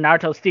 with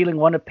Naruto stealing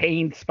one of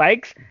Pain's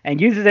spikes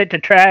and uses it to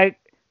track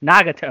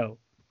Nagato.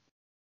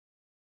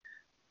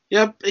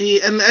 Yep,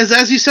 and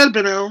as you said,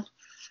 Benel,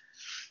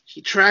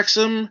 he tracks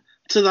him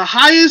to the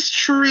highest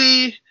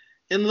tree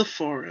in the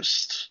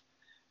forest.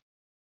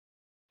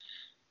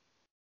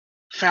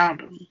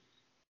 Found him.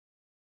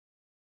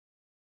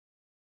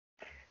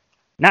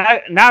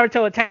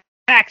 Naruto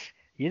attacks,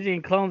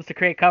 using clones to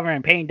create cover,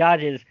 and Pain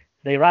dodges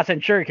the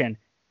Rasen Shuriken.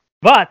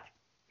 But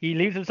he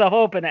leaves himself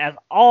open as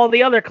all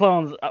the other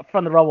clones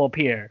from the rubble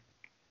appear.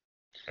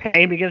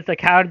 Pain begins to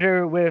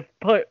counter with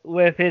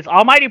his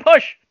almighty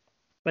push,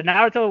 but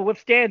Naruto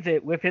withstands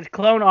it with his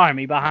clone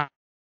army behind.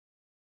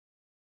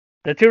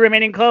 The 2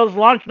 remaining clones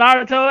launch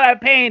Naruto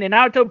at Pain, and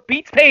Naruto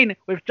beats Pain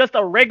with just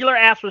a regular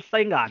ass with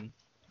Sengon.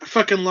 I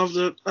fucking loved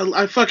it.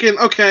 I fucking...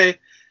 Okay.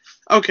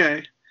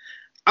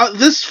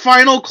 This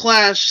final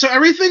clash... So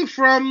everything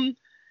from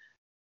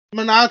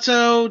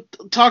Minato,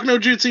 Talk no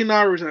Jutsu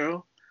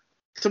Naruto,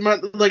 to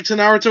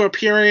Naruto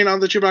appearing on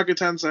the Chibaki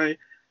Tensei,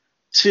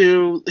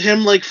 to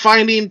him, like,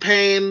 finding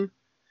Pain,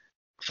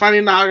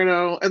 finding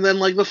Nagato, and then,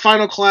 like, the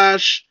final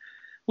clash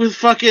with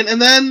fucking... And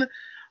then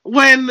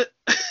when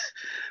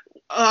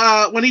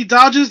he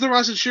dodges the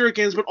Rasen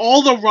Shurikens, but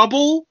all the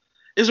rubble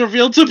is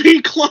revealed to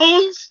be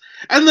clones,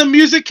 and the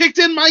music kicked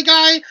in, my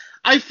guy,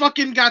 I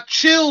fucking got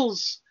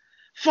chills.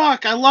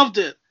 Fuck, I loved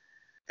it.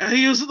 And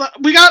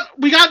we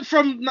got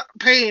from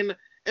Pain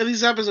in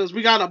these episodes,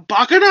 we got a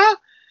Bakana,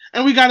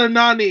 and we got a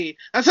Nani.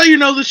 That's how you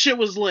know this shit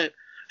was lit.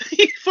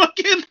 He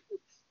fucking...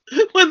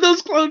 When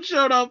those clones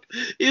showed up,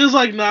 he was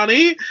like,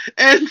 Nani?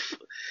 And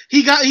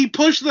he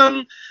pushed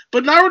them,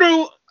 but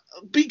Naruto...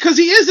 Because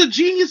he is a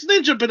genius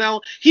ninja,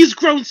 Benel, he's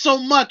grown so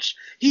much.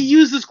 He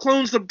used his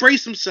clones to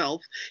brace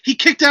himself. He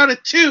kicked out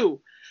at 2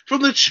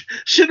 from the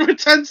Shinra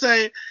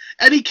Tensei,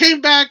 and he came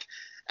back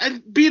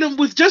and beat him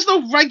with just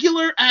a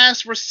regular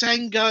ass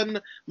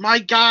Rasengan. My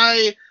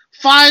guy,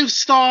 5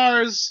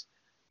 stars.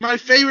 My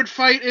favorite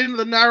fight in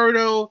the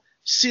Naruto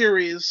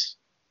series.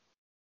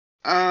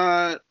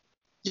 Yeah,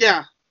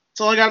 that's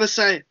all I gotta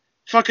say.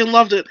 Fucking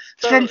loved it.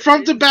 So, from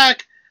front to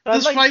back,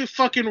 this fight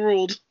fucking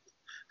ruled.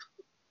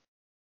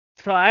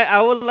 So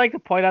I would like to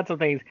point out some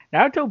things.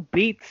 Naruto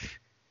beats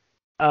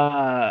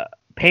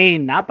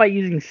Pain not by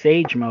using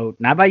Sage mode,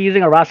 not by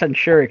using a Rasen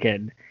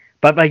Shuriken,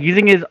 but by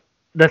using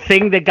the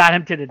thing that got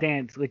him to the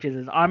dance, which is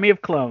his army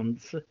of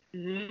clones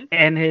Mm-hmm.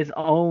 and his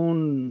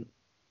own,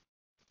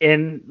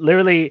 and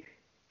literally,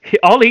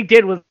 all he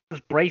did was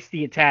brace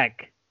the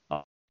attack.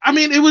 I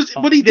mean, it was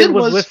All what he he did did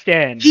was was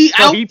withstand. he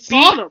So he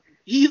outthought beat. him.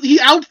 He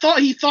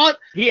thought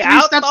He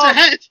 3 steps outthought,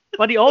 ahead.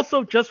 but he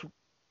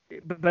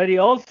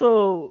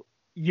also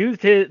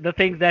used the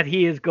things that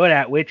he is good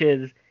at, which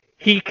is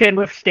he can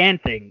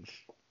withstand things.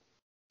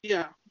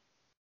 Yeah.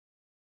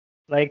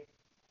 Like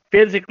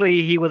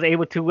physically, he was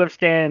able to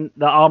withstand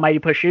the almighty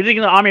push using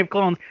the army of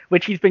clones,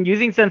 which he's been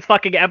using since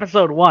fucking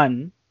episode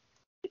 1,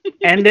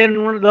 and then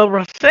the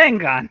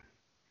Rasengan.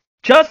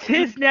 Just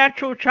his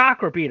natural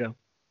chakra beat him.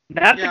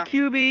 Not the Yeah.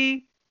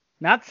 Kyubbi,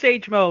 not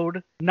Sage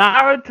Mode.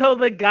 Naruto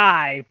the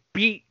guy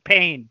beat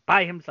Pain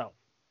by himself.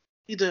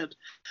 He did.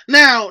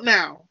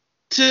 Now,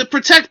 to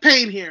protect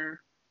Pain here,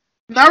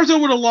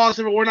 Naruto would have lost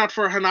if it were not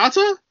for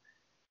Hinata,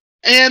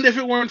 and if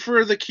it weren't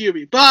for the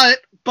Kyubbi. But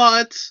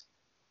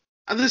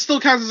this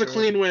still counts as a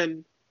clean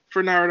win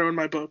for Naruto in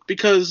my book,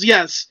 because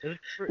yes,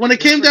 when it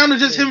came down to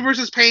just him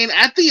versus Pain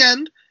at the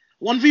end,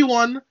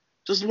 1v1,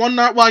 just one.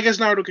 Well, I guess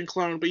Naruto can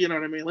clone, but you know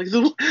what I mean. Like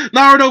the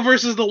Naruto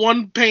versus the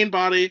one Pain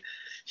body.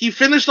 He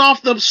finished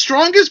off the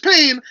strongest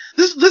Pain.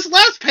 This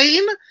last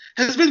Pain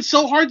has been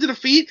so hard to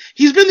defeat.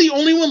 He's been the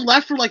only one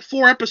left for like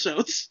 4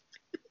 episodes.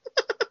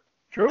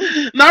 True.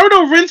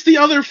 Naruto rinsed the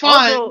other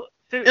 5 Also,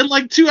 in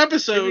like 2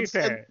 episodes.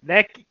 To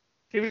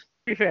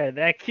be fair,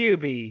 that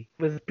Kyubbi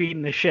was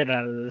beating the shit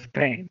out of this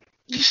Pain.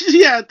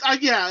 Yeah.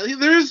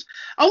 There's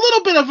a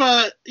little bit of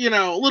a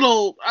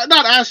little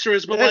not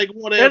asterisk, but like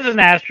what if? There's an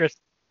asterisk.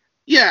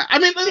 Yeah, I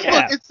mean, Yeah,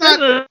 look, it's not.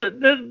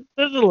 There's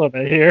a little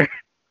bit here.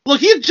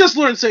 Look, he had just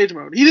learned Sage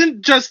Mode. He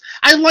didn't just.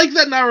 I like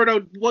that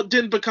Naruto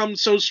didn't become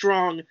so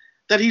strong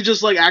that he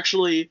just like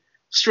actually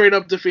straight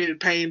up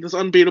defeated Pain, this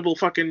unbeatable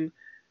fucking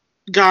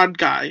god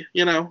guy,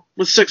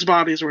 with 6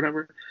 bodies or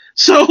whatever.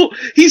 So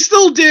he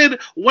still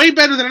did way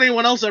better than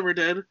anyone else ever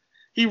did.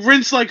 He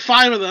rinsed like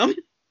 5 of them,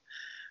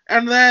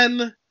 and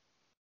then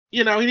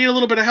he needed a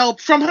little bit of help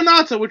from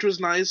Hinata, which was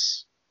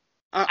nice.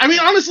 I mean,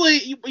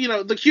 honestly,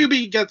 the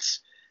Kyubbi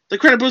gets the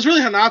credit, but it was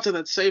really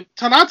Hinata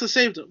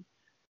saved him.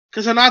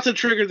 Because Hinata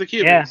triggered the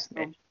Kyubbi. Yeah.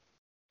 So.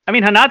 I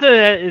mean,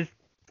 Hinata is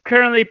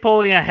currently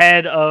pulling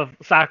ahead of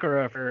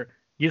Sakura for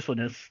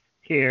usefulness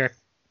here.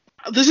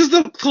 This is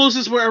the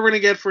closest we're ever going to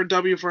get for a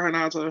W for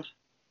Hinata.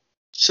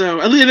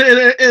 So, at least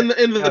in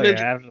the ninja.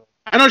 Yeah,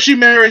 I know she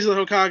marries the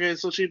Hokage,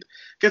 so she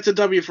gets a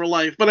W for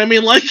life. But I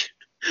mean, like,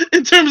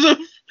 in terms of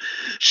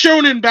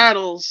shonen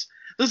battles,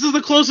 this is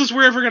the closest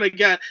we're ever going to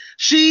get.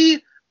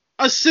 She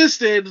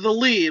assisted the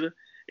lead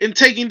in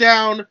taking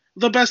down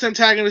the best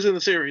antagonist in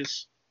the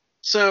series.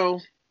 So,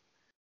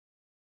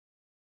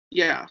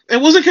 yeah. It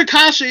wasn't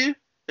Kakashi.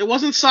 It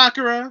wasn't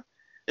Sakura.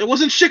 It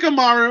wasn't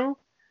Shikamaru.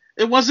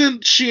 It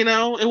wasn't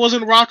Shino. It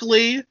wasn't Rock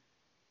Lee.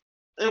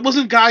 It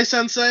wasn't Guy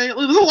Sensei.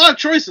 There's a lot of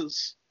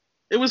choices.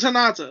 It was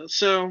Hinata.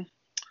 So,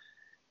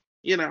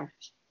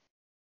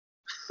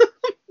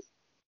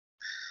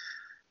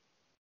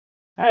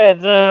 Alright,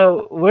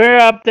 so we're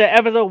up to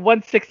episode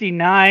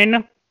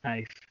 169.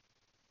 Nice.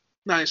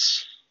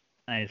 Nice.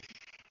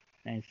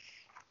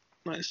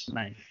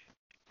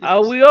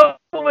 We open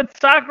with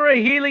Sakura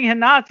healing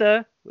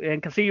Hinata,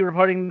 and Kasuya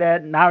reporting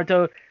that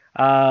Naruto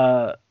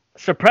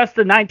suppressed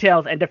the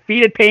Ninetales and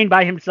defeated Pain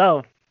by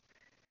himself.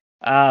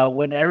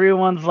 When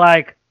everyone's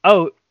like,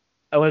 when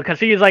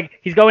Kasuyu's like,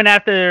 he's going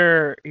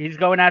after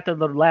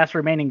the last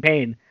remaining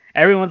Pain.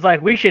 Everyone's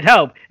like, we should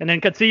help, and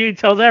then Kasuya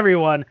tells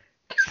everyone,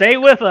 stay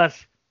with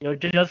us, you'll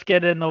just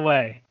get in the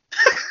way.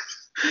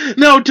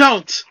 No,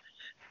 don't.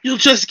 You'll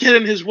just get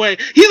in his way.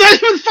 He's not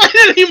even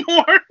fighting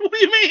anymore. What do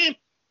you mean?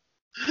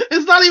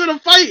 It's not even a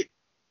fight.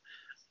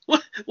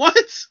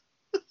 What?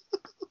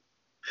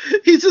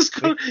 He's just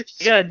going.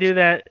 We gotta do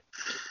that.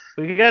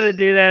 We gotta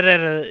do that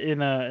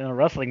in a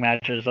wrestling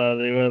match or something.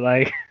 They were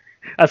like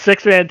a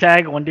 6-man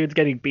tag. One dude's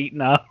getting beaten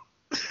up,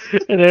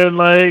 and then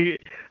like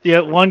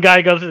one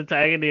guy goes to the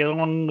tag, and the other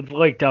one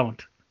like,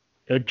 don't.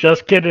 You'll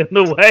just get in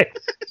the way.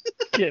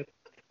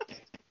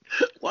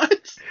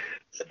 What?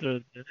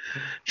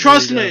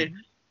 Trust me,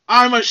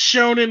 I'm a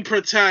shonen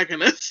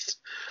protagonist.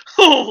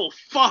 Oh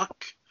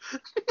fuck.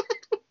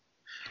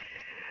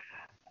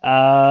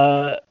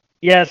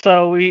 Yeah,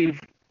 so we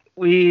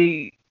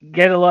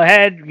get a little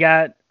ahead. We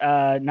got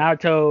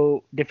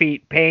Naruto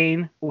defeat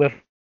Pain with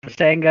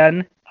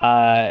Rasengan.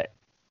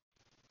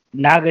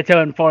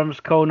 Nagato informs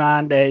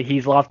Konan that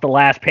he's lost the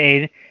last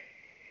Pain.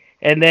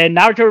 And then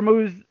Naruto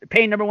removes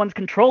Pain number 1's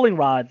controlling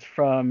rods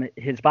from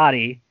his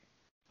body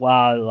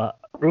while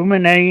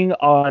ruminating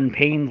on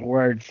Pain's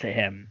words to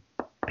him.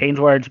 Pain's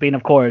words being,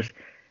 of course,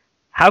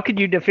 how could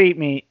you defeat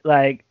me?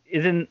 Like,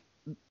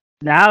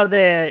 now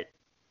that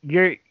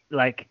you're,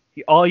 like,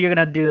 all you're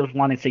going to do is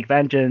want to seek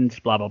vengeance,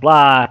 blah, blah,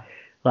 blah.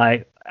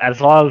 Like,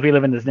 as long as we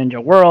live in this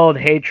ninja world,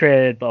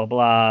 hatred, blah,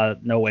 blah,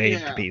 no way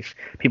to peace.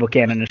 People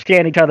can't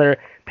understand each other.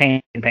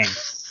 Pain.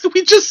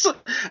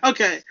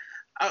 Okay.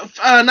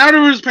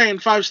 Naruto vs. Pain,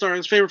 5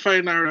 stars, favorite fight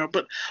in Naruto.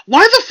 But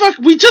why the fuck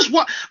we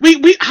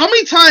how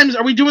many times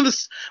are we doing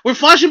this? We're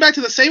flashing back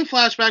to the same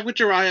flashback with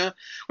Jiraiya.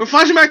 We're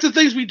flashing back to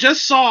things we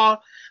just saw.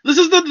 This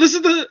is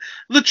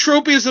the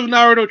tropiest of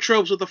Naruto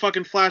tropes with the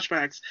fucking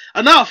flashbacks.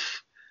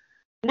 Enough.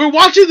 We're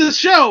watching this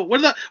show.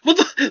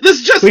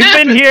 This just We've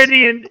happened. been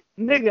here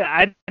nigga.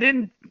 I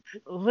didn't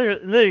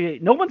literally.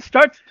 No one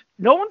starts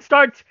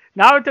Naruto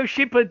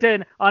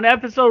Shippuden on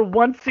episode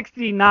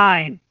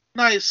 169.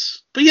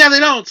 Nice, but yeah, they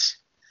don't.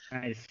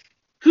 Nice.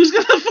 Who's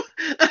gonna?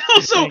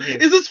 Also,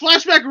 is this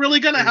flashback really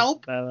gonna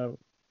help?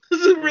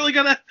 Is it really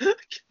gonna?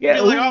 Yeah.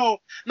 Be like, oh,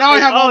 now I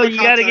have all the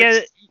context. Gotta get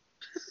it.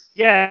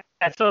 Yeah.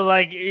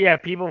 So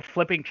people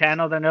flipping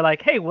channels and they're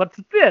like, hey, what's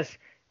this?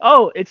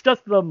 Oh, it's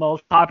just the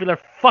most popular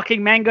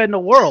fucking manga in the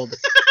world.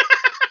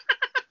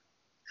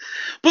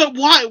 But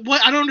why?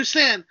 What? I don't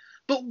understand.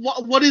 But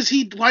what is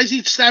he? Why is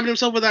he stabbing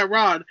himself with that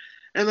rod?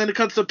 And then it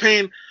cuts to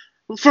Pain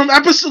from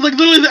episode, like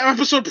literally the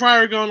episode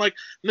prior, going like,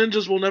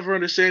 ninjas will never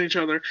understand each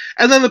other.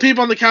 And then the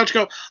people on the couch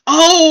go,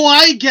 oh,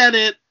 I get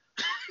it.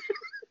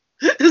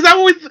 Is that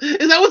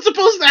what's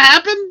supposed to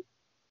happen?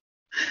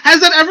 Has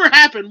that ever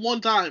happened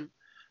one time?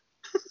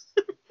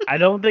 I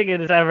don't think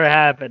it has ever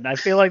happened. I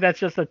feel like that's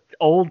just an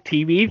old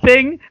TV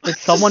thing that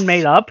someone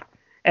made up,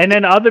 and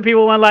then other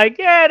people went like,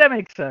 yeah, that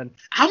makes sense.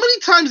 How many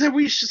times have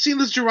we seen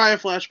this Jiraiya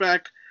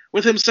flashback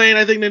with him saying,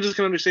 I think ninjas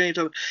can understand each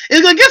other?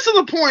 And I guess to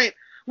the point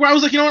where I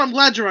was like, you know what, I'm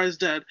glad Jiraiya's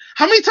dead.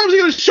 How many times are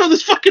you going to show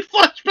this fucking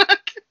flashback?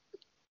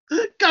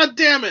 God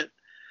damn it.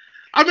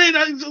 I mean,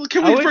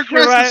 can we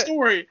progress the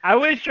story? I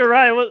wish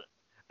Jiraiya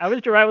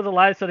was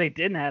alive so they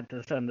didn't have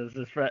to send us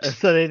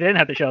so they didn't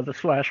have to show us this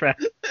flashback.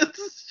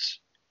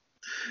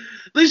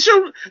 They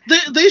showed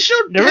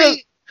Pain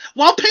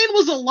while Pain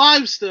was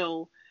alive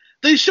still.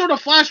 They showed a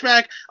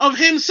flashback of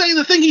him saying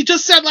the thing he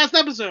just said last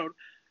episode.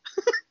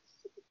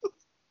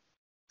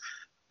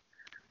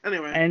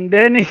 Anyway. And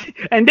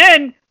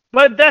then,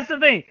 but that's the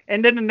thing.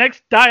 And then the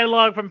next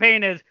dialogue from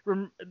Pain is,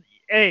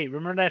 hey,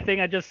 remember that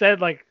thing I just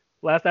said like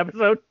last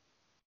episode?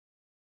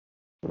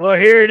 Well,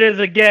 here it is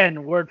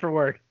again, word for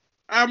word.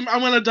 I'm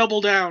gonna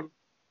double down.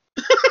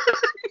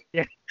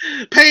 Yeah.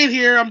 Pain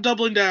here, I'm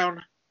doubling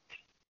down.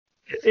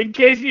 In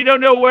case you don't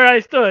know where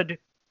I stood,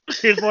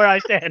 here's where I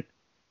stand.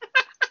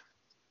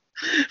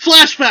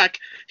 Flashback,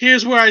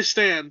 here's where I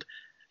stand.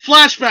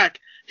 Flashback,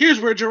 here's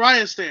where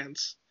Jiraiya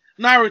stands.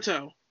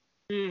 Naruto.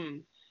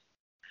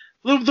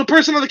 The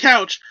person on the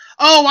couch.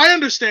 Oh, I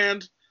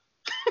understand.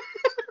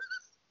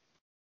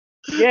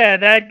 Yeah,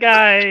 that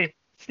guy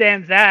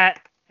stands that,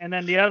 and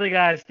then the other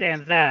guy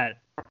stands that.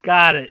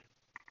 Got it.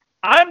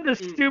 I'm the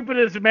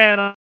stupidest man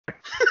on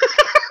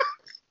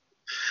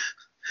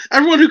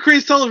Everyone who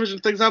creates television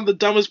thinks I'm the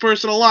dumbest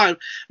person alive.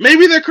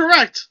 Maybe they're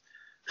correct.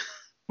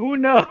 Who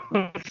knows?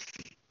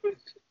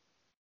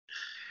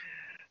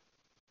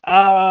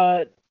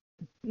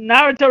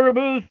 Naruto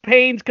removes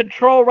Pain's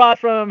control rod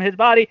from his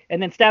body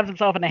and then stabs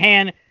himself in the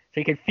hand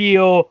so he can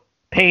feel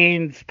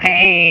Pain's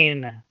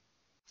pain.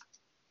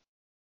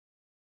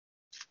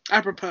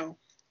 Apropos.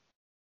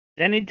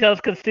 Then he tells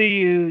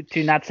Katsuyu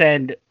to not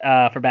send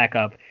for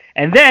backup.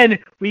 And then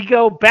we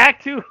go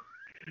back to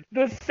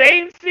the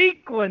same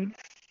sequence.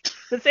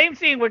 The same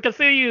scene where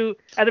Katsuyu,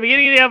 at the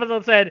beginning of the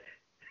episode, said,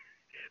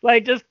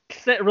 like, just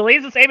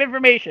relays the same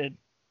information.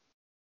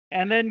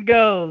 And then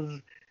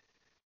goes,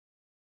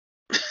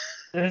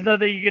 there's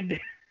nothing you can do.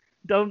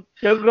 Don't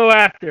go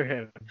after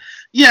him.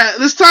 Yeah,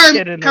 this time,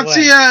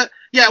 Katsuya,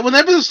 when the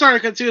episode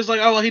started, Katsuya's like,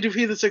 oh, well, he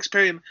defeated 6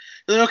 Pain.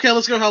 They're like, okay,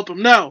 let's go help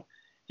him. No,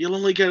 you'll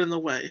only get in the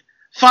way.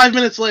 5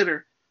 minutes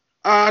later,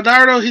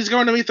 Naruto, he's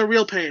going to meet the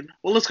real Pain.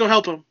 Well, let's go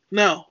help him.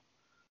 No,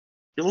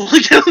 you'll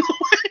only get in the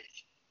way.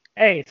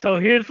 Hey, so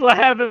here's what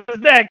happens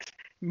next.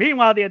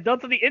 Meanwhile, the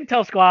adults of the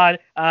Intel Squad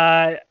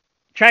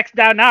tracks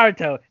down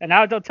Naruto, and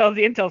Naruto tells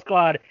the Intel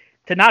Squad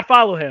to not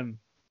follow him.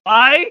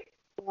 Why?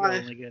 You're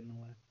only getting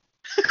away.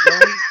 You're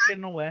only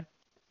getting away.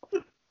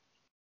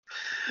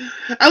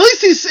 At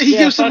least he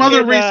gives some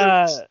other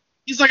reasons.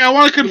 He's like, I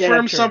want to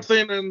confirm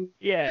something, and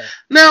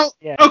Now,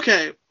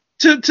 okay,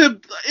 to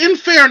in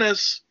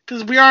fairness,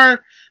 because we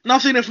are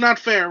nothing if not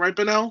fair, right,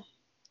 Benel?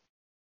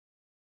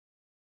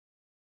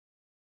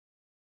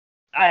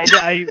 Are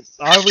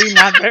we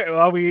not fair?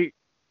 Are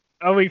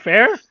we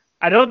fair?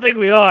 I don't think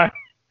we are.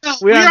 No,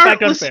 we are in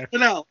fact unfair.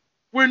 No,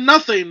 we're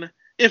nothing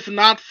if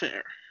not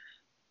fair.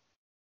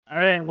 All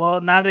right. Well,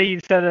 now that you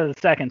said it a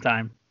second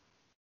time,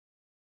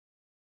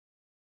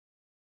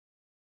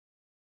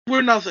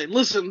 we're nothing.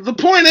 Listen, the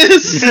point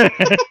is,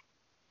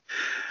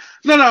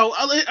 no.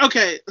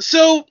 Okay,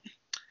 so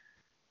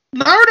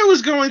Naruto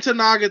is going to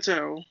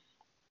Nagato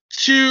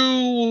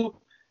to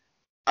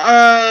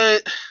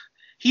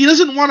he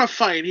doesn't want to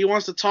fight. He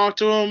wants to talk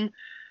to him,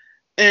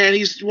 and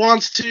he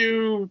wants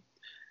to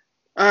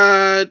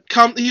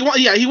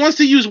He wants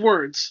to use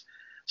words.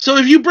 So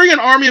if you bring an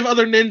army of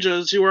other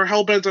ninjas who are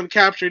hell-bent on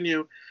capturing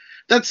you,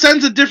 that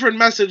sends a different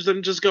message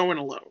than just going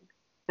alone,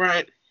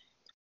 right?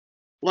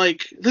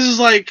 Like, this is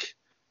like,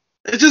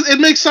 it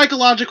makes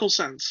psychological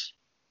sense.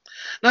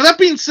 Now, that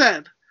being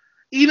said,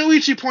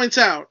 Inoichi points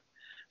out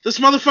This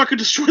motherfucker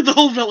destroyed the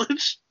whole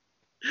village.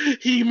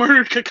 He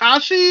murdered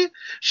Kakashi,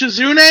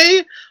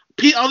 Shizune,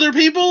 other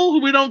people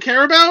who we don't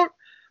care about.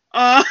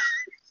 Uh,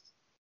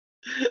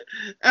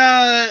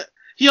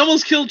 he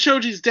almost killed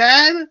Choji's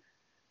dad.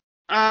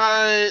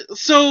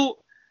 So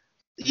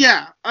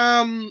yeah.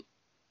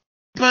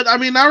 But I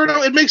mean,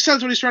 Naruto. It makes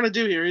sense what he's trying to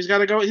do here. He's got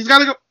to go. He's got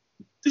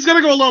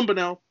to go alone.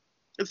 Benel.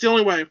 It's the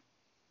only way.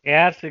 He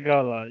has to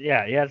go alone.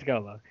 Yeah, he has to go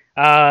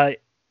alone.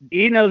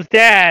 Ino's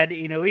dad,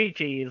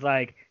 Inoichi, is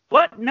like,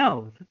 what?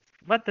 No.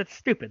 What? That's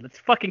stupid. Let's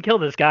fucking kill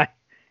this guy.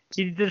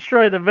 He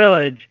destroyed the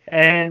village.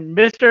 And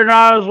Mr.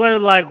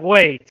 Naruto's like,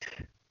 wait.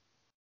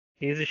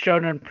 He's a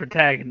shonen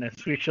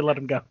protagonist. We should let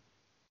him go.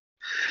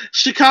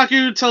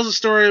 Shikaku tells a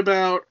story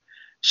about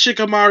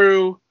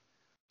Shikamaru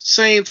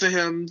saying to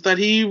him that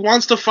he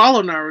wants to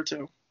follow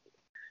Naruto.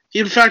 He,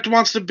 in fact,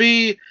 wants to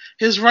be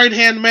his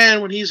right-hand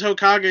man when he's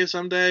Hokage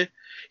someday.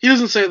 He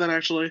doesn't say that,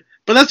 actually.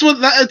 But that's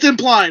it's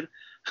implied.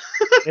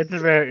 It's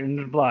very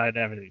implied,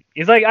 everything.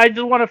 He's like, I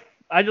just want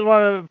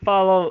to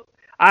follow...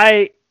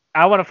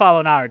 I want to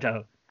follow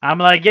Naruto. I'm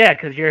like, yeah,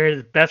 because you're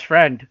his best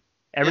friend.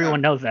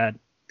 Everyone knows that.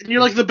 And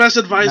you're like the best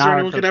advisor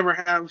anyone could ever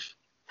have.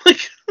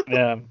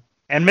 Yeah.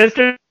 And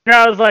Mr.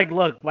 Naruto's like,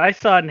 look, my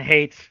son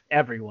hates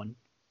everyone.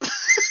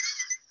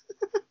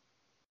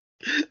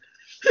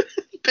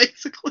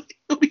 Basically,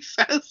 what he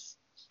says.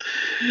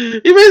 He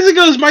basically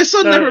goes, my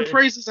son never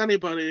praises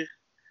anybody.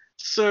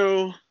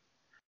 So,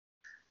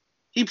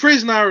 he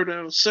praised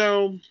Naruto,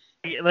 so...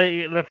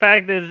 The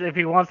fact is, if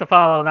he wants to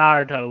follow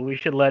Naruto, we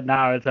should let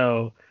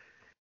Naruto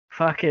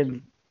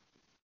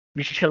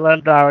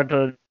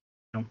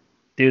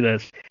do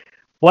this.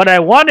 What I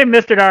wanted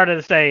Mr. Naruto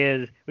to say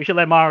is, we should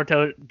let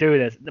Naruto do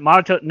this.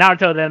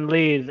 Naruto then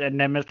leaves, and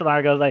then Mr.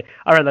 Naruto goes like,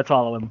 alright, let's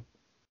follow him.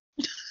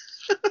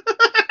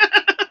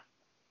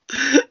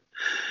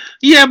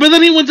 Yeah, but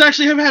then he wouldn't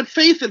actually have had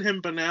faith in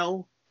him,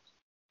 Benel.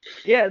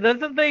 Yeah, that's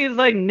the thing, is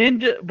like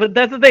ninja, but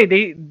that's the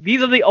thing,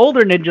 these are the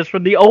older ninjas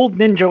from the old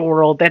ninja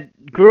world that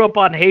grew up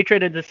on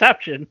hatred and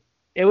deception.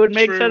 It would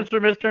make sense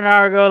for Mr.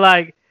 Naruto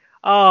like,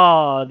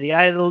 oh, the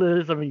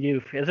idealism of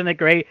youth, isn't it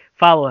great?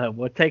 Follow him,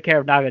 we'll take care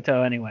of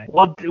Nagato anyway.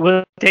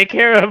 We'll take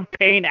care of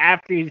Pain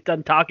after he's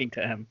done talking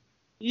to him.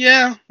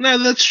 Yeah, no,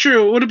 that's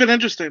true, it would have been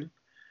interesting.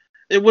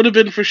 It would have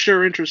been for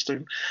sure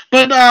interesting.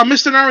 But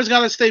Mr. Naruto's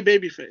got to stay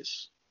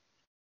babyface.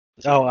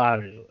 Oh,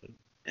 obviously.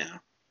 Yeah.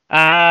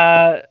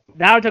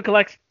 Naruto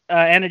collects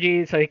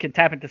energy so he can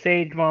tap into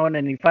Sage Mode,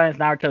 and he finds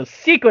Naruto's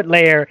secret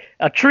lair,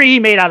 a tree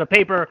made out of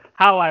paper.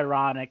 How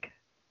ironic.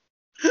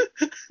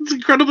 It's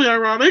incredibly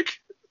ironic.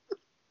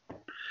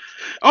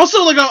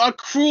 Also, like a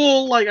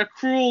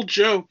cruel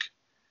joke.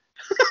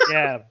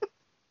 Yeah.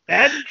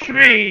 That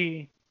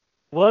tree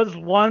was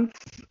once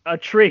a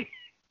tree.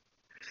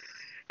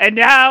 And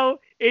now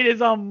it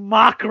is a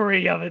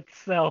mockery of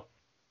itself.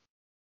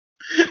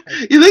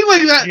 You think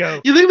like that?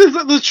 Joke. You think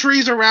the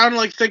trees around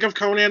like think of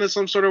Conan as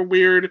some sort of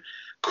weird,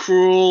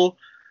 cruel,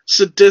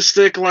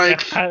 sadistic, like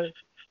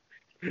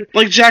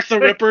Jack the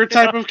Ripper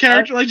type of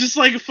character, like just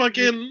like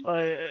fucking.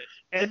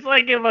 It's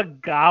like if a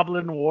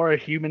goblin wore a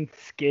human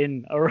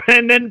skin,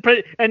 and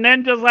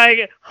then just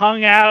like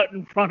hung out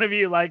in front of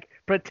you, like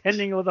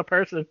pretending it was a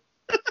person.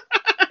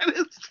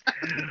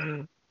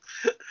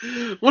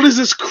 What is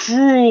this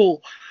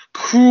cruel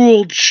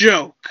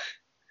joke?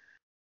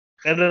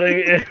 And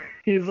then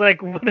he's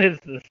like, what is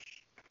this?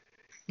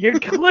 You're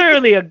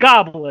clearly a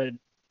goblin.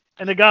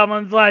 And the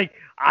goblin's like,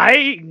 I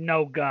ain't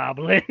no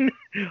goblin.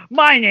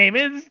 My name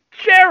is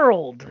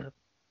Gerald.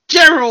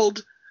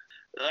 Gerald!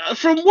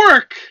 From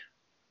work.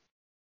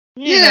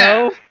 You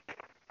know.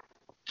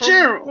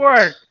 Gerald.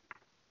 Work.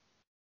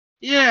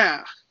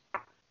 Yeah.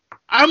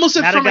 I almost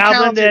said Not from a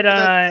goblin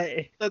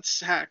county, that's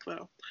hack,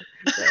 though.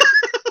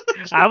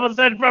 I almost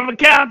said from a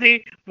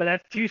county, but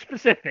that's too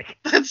specific.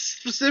 That's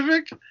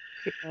specific?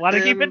 Want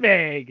to keep it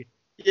vague.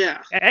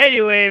 Yeah.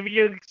 Anyway, if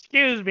you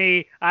excuse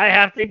me, I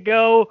have to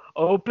go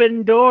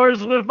open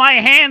doors with my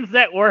hands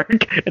that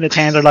work. And his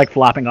hands are like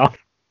flopping off.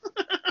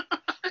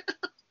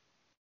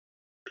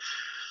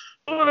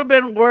 It would have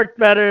been worked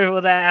better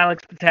with that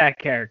Alex Patak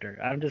character.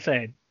 I'm just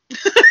saying.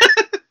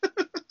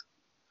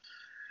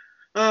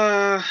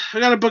 I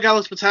gotta book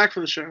Alex Patak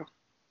for the show.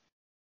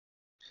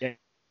 Yeah,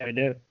 I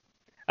do.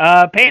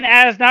 Pain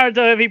asks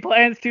Naruto if he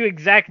plans to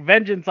exact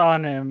vengeance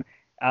on him.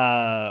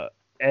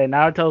 And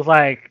Naruto's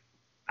like,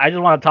 I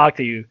just want to talk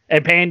to you.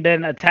 And Pain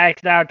then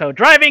attacks Naruto,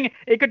 driving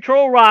a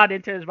control rod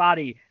into his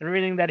body, and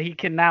revealing that he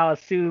can now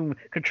assume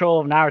control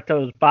of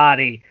Naruto's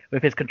body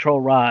with his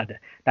control rod.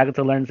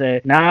 Naruto learns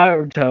that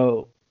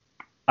Naruto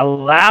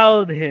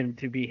allowed him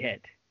to be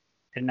hit.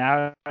 And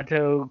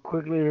Naruto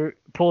quickly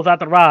pulls out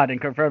the rod and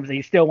confirms that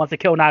he still wants to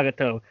kill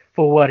Nagato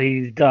for what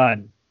he's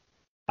done.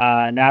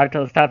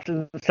 Naruto stops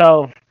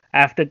himself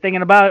after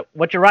thinking about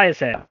what Jiraiya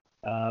said.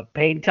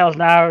 Pain tells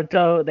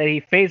Naruto that he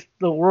faced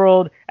the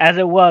world as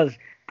it was,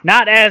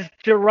 not as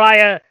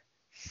Jiraiya,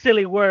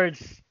 silly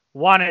words,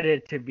 wanted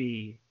it to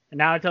be.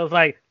 And Naruto's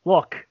like,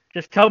 look,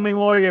 just tell me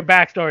more of your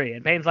backstory.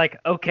 And Pain's like,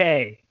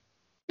 okay.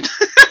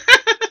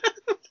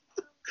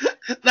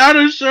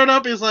 Naruto showed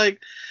up, he's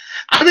like,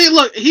 I mean,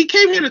 look, he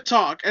came here to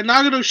talk, and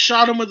Nagato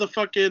shot him with a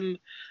fucking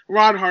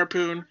rod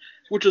harpoon,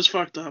 which was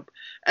fucked up.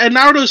 And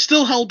Naruto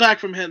still held back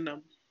from hitting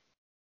him,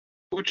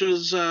 which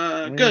was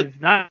good.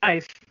 He's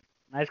nice,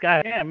 nice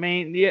guy. Yeah, I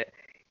mean, yeah,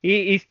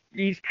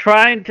 he's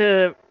trying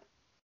to.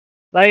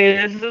 Like,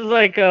 this is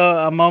like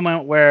a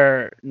moment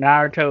where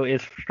Naruto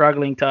is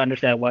struggling to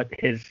understand what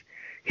his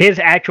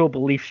actual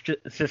belief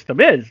system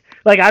is.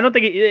 Like, I don't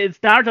think it's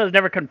Naruto has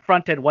never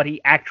confronted what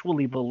he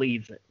actually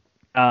believes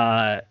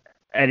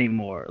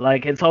anymore.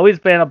 Like, it's always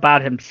been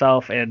about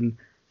himself and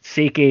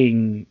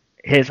seeking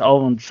his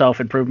own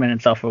self-improvement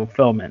and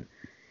self-fulfillment.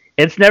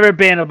 It's never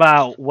been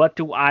about what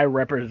do I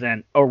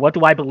represent or what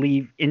do I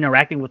believe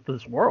interacting with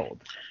this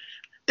world.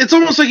 It's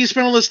almost like he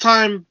spent all this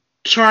time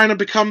trying to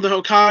become the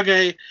Hokage,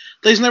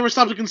 that he's never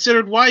stopped to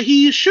consider why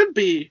he should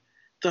be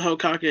the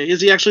Hokage.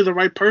 Is he actually the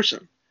right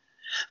person?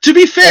 To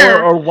be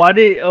fair, or what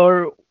being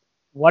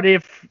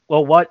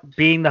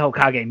the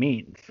Hokage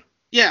means.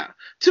 Yeah.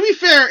 To be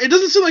fair, it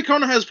doesn't seem like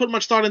Konoha has put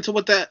much thought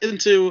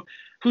into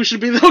who should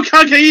be the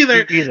Hokage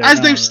either. As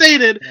they've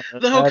stated,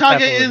 the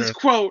Hokage is,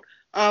 quote,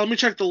 let me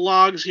check the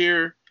logs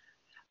here.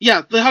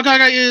 Yeah, the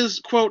Hokage is,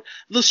 quote,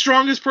 the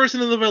strongest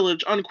person in the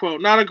village,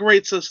 unquote. Not a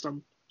great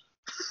system.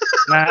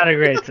 Not a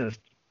great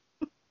system.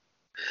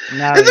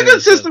 It's a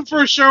good system for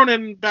a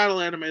shonen battle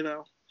anime,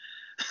 though.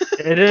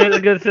 It is a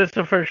good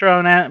system for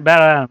shonen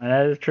battle anime.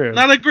 That is true.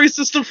 Not a great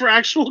system for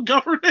actual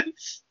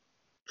governance.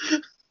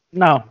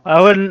 No,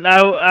 I wouldn't.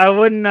 I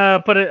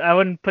wouldn't put it. I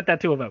wouldn't put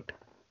that to a vote.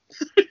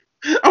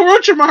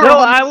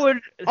 Orochimaru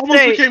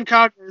almost became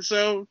Kage,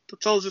 so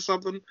that tells you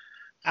something.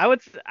 I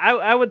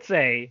would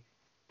say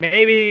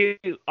maybe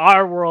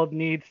our world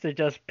needs to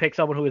just pick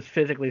someone who is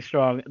physically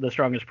strong, the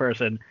strongest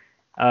person.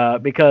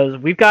 Because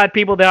we've got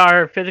people that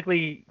are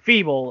physically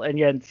feeble and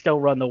yet still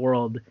run the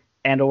world,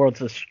 and the world's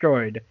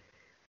destroyed.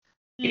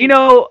 You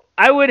know,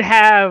 I would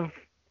have,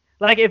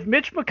 like, if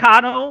Mitch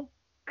McConnell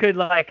could,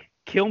 like,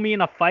 kill me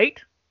in a fight,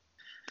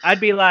 I'd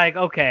be like,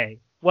 okay,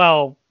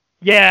 well,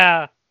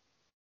 yeah,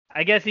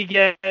 I guess he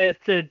gets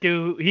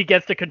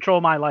to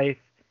control my life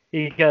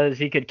because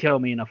he could kill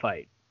me in a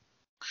fight.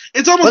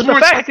 It's almost more.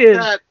 The fact is,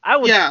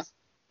 yeah,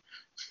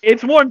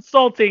 it's more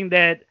insulting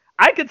that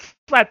I could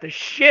slap the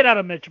shit out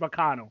of Mitch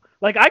McConnell.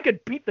 Like, I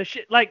could beat the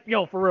shit. Like,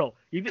 yo, for real.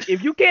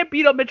 If you can't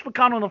beat up Mitch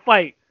McConnell in a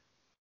fight,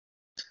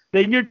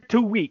 then you're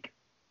too weak.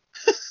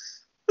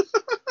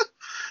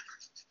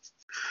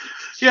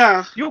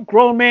 Yeah. You're a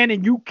grown man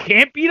and you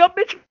can't beat up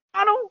Mitch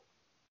McConnell?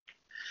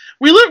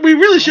 We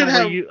really should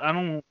have...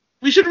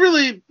 We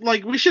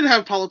should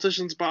have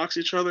politicians box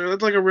each other.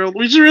 That's like a real...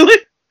 We should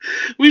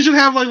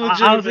have, like,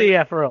 legitimate... Honestly,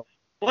 yeah, for real.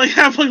 Like,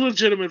 have, like,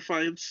 legitimate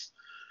fights.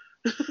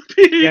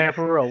 Yeah,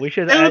 for real. We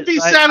should. It would be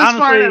satisfying,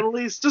 honestly, at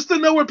least, just to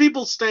know where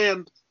people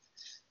stand.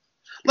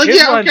 Like,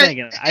 yeah,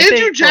 okay,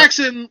 Andrew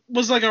Jackson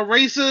was like a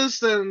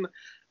racist and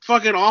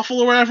fucking awful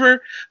or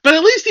whatever, but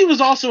at least he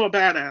was also a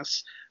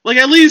badass. Like,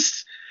 at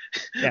least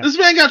this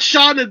man got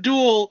shot in a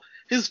duel,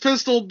 his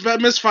pistol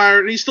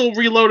misfired, and he still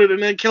reloaded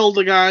and then killed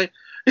the guy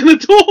in the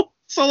duel.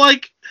 So,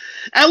 like,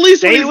 at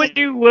least... Say what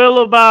you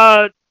will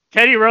about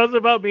Teddy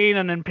Roosevelt being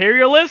an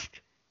imperialist,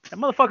 that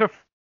motherfucker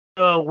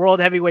world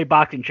heavyweight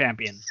boxing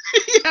champion.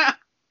 Yeah.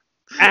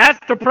 As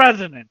the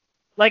president.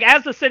 Like,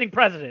 as the sitting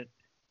president.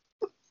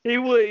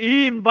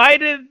 He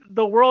invited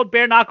the world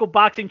bare knuckle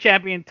boxing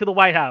champion to the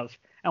White House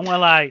and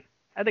went like,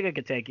 I think I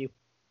could take you.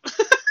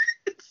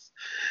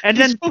 And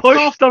then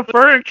pushed the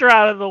furniture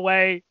out of the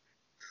way.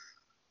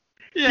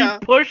 Yeah.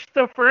 He pushed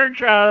the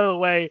furniture out of the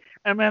way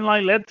and then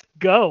like, let's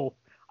go.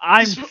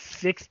 I'm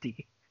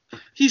 60.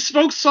 He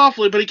spoke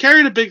softly, but he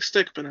carried a big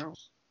stick, Benel.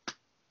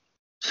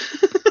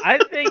 I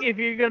think if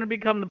you're going to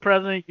become the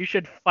president, you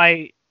should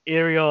fight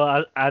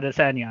Ariel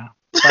Adesanya.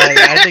 Like,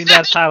 I think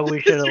that's how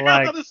we should have,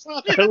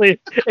 like,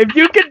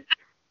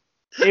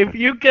 if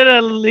you could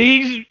at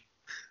least,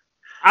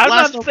 I'm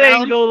not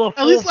saying go the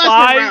full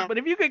 5, but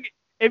if you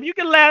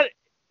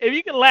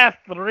can last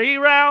 3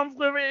 rounds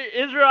with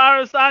Israel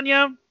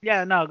Adesanya,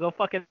 yeah, no, go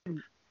fucking,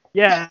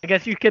 yeah, I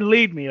guess you can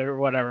lead me or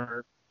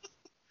whatever.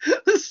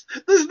 There's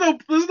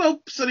no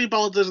city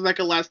politician that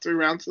can last 3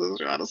 rounds with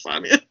Israel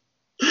Adesanya.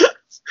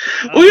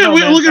 We're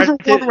looking for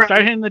 1 round.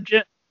 Start hitting the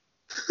gym.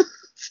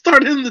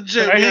 Start hitting the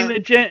gym. Start hitting the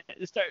gym.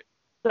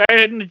 Start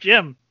hitting the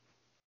gym.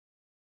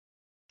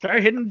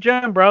 Start hitting the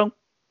gym, bro.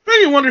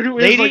 I wonder who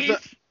is like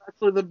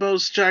actually the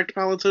most jacked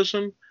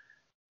politician,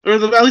 or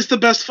at least the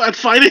best at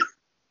fighting.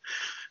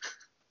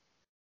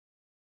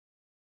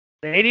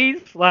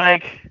 Ladies,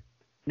 like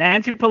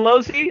Nancy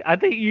Pelosi. I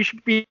think you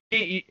should be.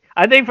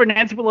 I think for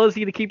Nancy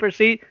Pelosi to keep her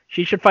seat,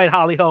 she should fight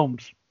Holly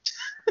Holmes.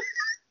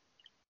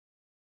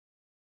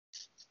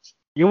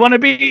 You want to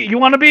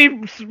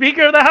be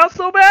Speaker of the House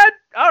so bad?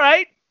 All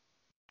right,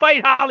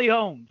 fight Holly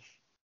Holmes.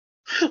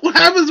 What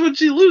happens when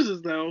she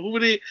loses, though? Who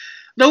would he?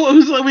 No,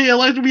 who's we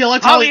elect? We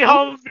elect Holly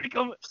Holmes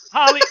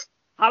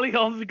Holly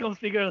Holmes becomes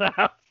Speaker of the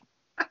House.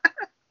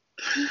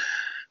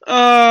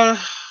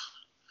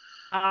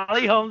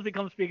 Holly Holmes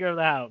becomes Speaker of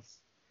the House.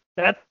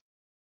 That's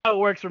how it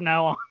works from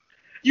now on.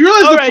 You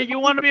realize? All right, you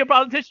want to be a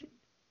politician?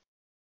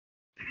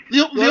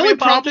 The only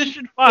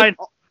problem, fine.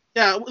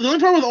 the only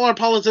problem with all our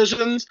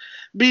politicians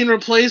being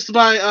replaced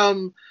by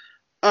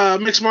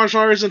mixed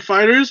martial artists and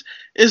fighters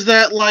is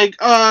that, like,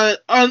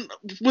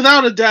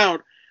 without a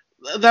doubt,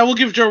 that will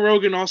give Joe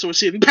Rogan also a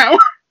seat in power.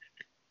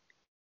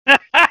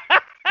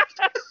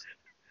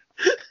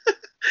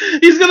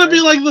 He's gonna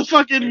be like the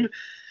fucking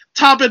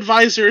top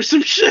advisor or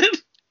some shit.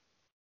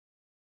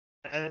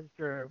 That is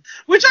true.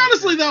 Which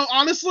honestly,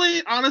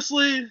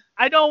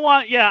 I don't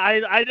want. Yeah,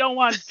 I don't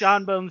want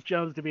John Bones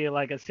Jones to be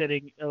like a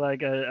sitting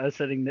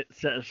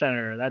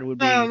senator. That would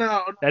be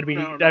that'd be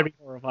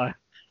horrifying.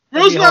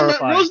 Rose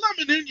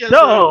Namajunas.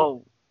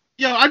 No.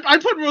 Yo,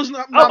 I'd put Rose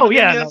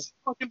Namajunas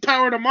fucking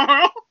power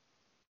tomorrow.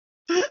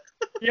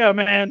 Yeah,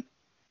 man.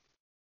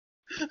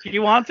 He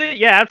wants it?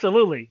 Yeah,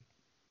 absolutely.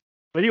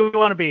 What do you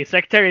want to be?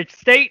 Secretary of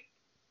State?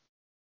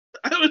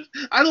 I don't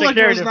like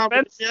Rose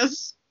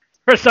Namajunas.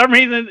 For some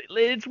reason,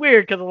 it's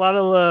weird because a lot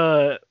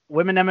of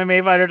women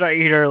MMA fighters are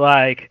either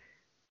like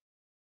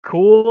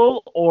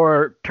cool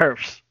or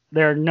TERFs.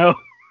 There are no.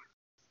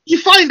 You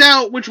find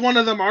out which one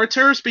of them are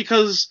TERFs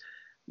because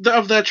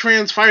of that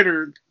trans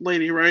fighter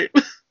lady, right?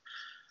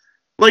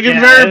 Like,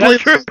 invariably,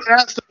 they're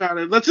asked about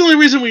it. That's the only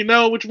reason we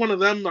know which one of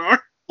them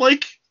are.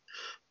 Like,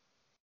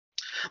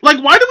 why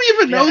do we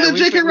even know that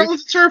J.K.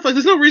 Rowling's a TERF? Like,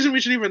 there's no reason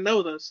we should even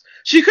know this.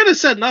 She could have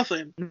said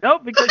nothing.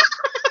 Nope, because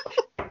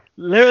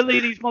literally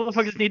these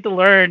motherfuckers need to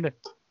learn.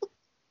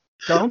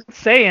 Don't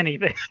say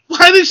anything.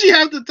 Why did she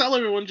have to tell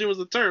everyone she was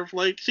a TERF?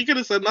 Like, she could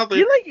have said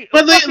nothing.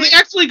 But they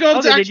actually go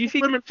up to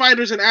actual women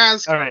fighters and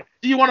ask,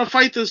 do you want to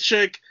fight this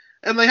chick?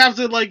 And they have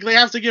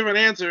to give an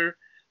answer.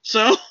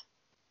 So,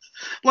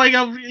 like,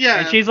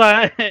 yeah. And she's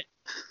like,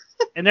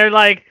 and they're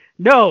like,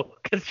 no,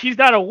 because she's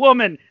not a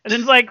woman. And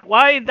it's like,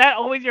 why is that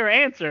always your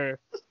answer?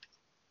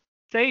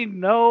 Say,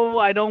 no,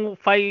 I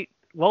don't fight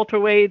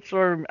welterweights,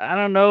 or I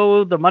don't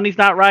know, the money's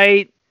not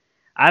right.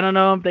 I don't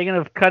know, I'm thinking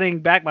of cutting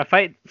back my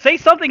fight. Say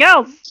something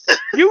else.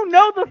 You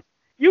know what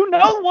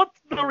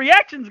the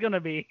reaction's gonna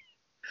be.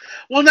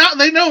 Well, now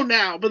they know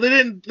now, but they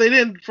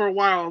didn't for a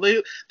while.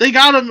 They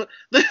got them.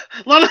 A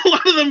lot of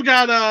them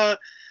got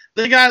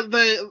they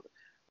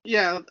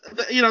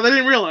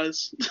didn't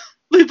realize.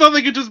 They thought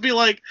they could just be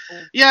like,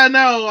 yeah,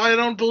 no, I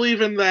don't believe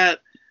in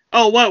that.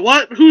 Oh,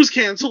 what? Who's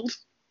canceled?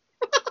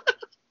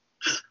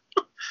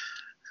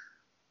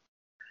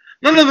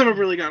 None of them have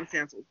really gotten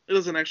canceled. It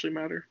doesn't actually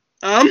matter.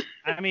 I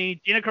mean,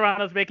 Gina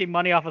Carano's making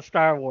money off of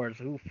Star Wars.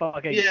 Who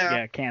fucking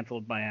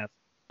canceled my ass.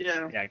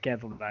 Yeah,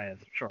 canceled my ass.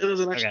 Sure. It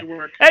doesn't actually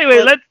work.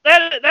 Anyway,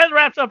 that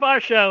wraps up our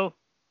show.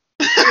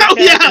 Oh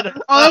yeah.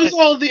 That was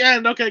all at the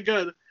end. Okay,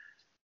 good.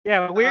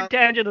 Yeah, weird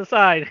tangent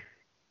aside.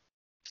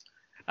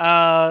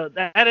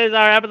 That is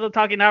our episode of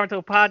Talking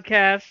Naruto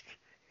podcast.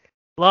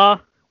 Law,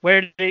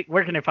 where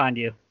can they find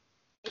you?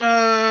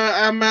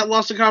 I'm at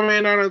Lost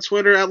Comedy on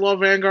Twitter, at Law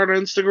Vanguard on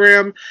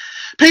Instagram,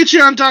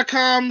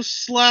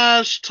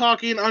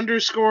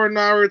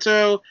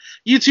 patreon.com/talking_Naruto,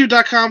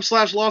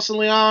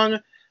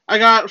 youtube.com/Lawson I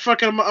got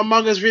fucking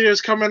Among Us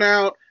videos coming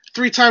out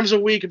 3 times a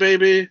week,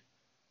 baby.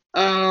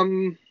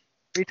 3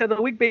 times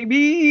a week,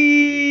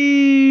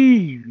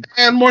 baby.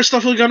 And more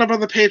stuff will be going up on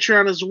the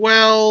Patreon as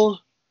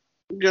well.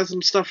 We got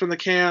some stuff in the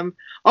can.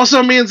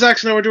 Also, me and Zach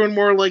Snow are doing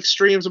more like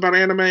streams about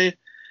anime.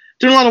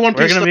 Doing a lot of One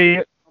Piece stuff.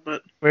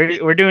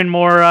 We're doing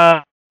more.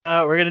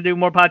 We're gonna do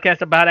more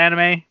podcasts about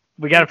anime.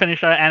 We gotta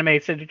finish our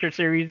anime signature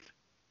series.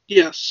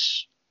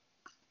 Yes,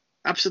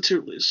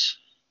 absolutely.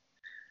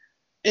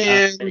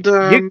 And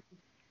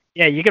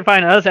you can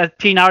find us at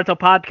Teen Naruto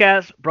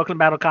Podcast,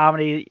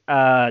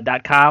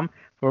 BrooklynBattleComedy.com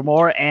for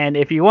more. And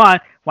if you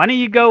want, why don't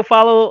you go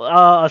follow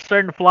a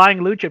certain Flying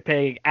Lucha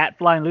Pig at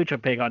Flying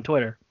Lucha Pig on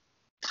Twitter?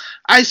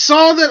 I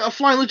saw that a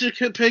Flying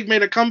Lucha Pig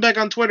made a comeback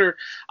on Twitter.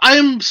 I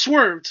am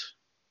swerved.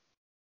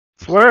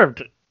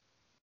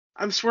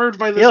 I'm swerved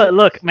by this. Yeah,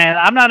 look, man,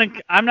 I'm not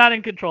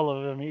in control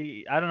of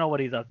him. I don't know what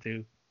he's up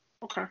to.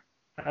 Okay.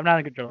 I'm not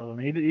in control of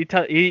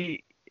him.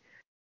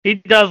 He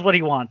does what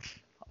he wants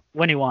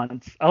when he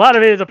wants. A lot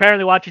of it is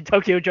apparently watching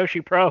Tokyo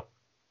Joshi Pro.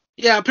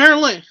 Yeah,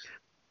 apparently.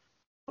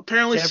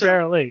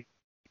 Apparently.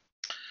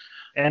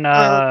 And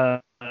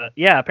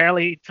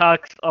apparently he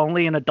talks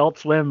only in Adult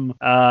Swim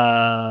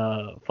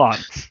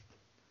fonts.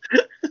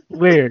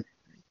 Weird.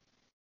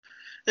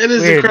 It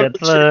is weird.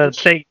 incredible.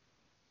 That's the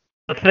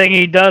thing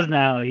he does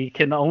now. He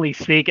can only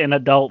speak in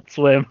Adult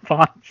Swim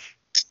fonts.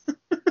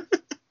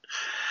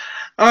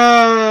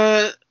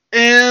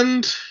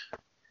 And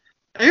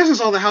I guess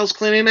that's all the house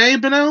cleaning,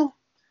 Benel?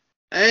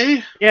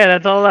 Yeah,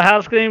 that's all the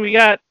house cleaning we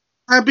got.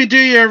 Happy New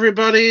Year,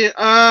 everybody.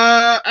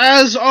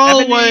 As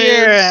always. Happy New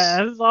Year,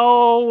 as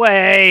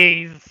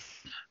always.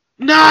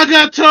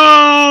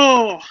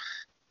 Nagato!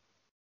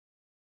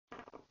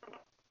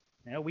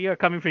 Yeah, we are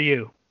coming for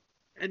you.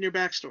 And your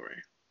backstory.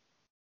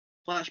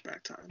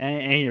 Flashback time.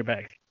 And your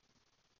back.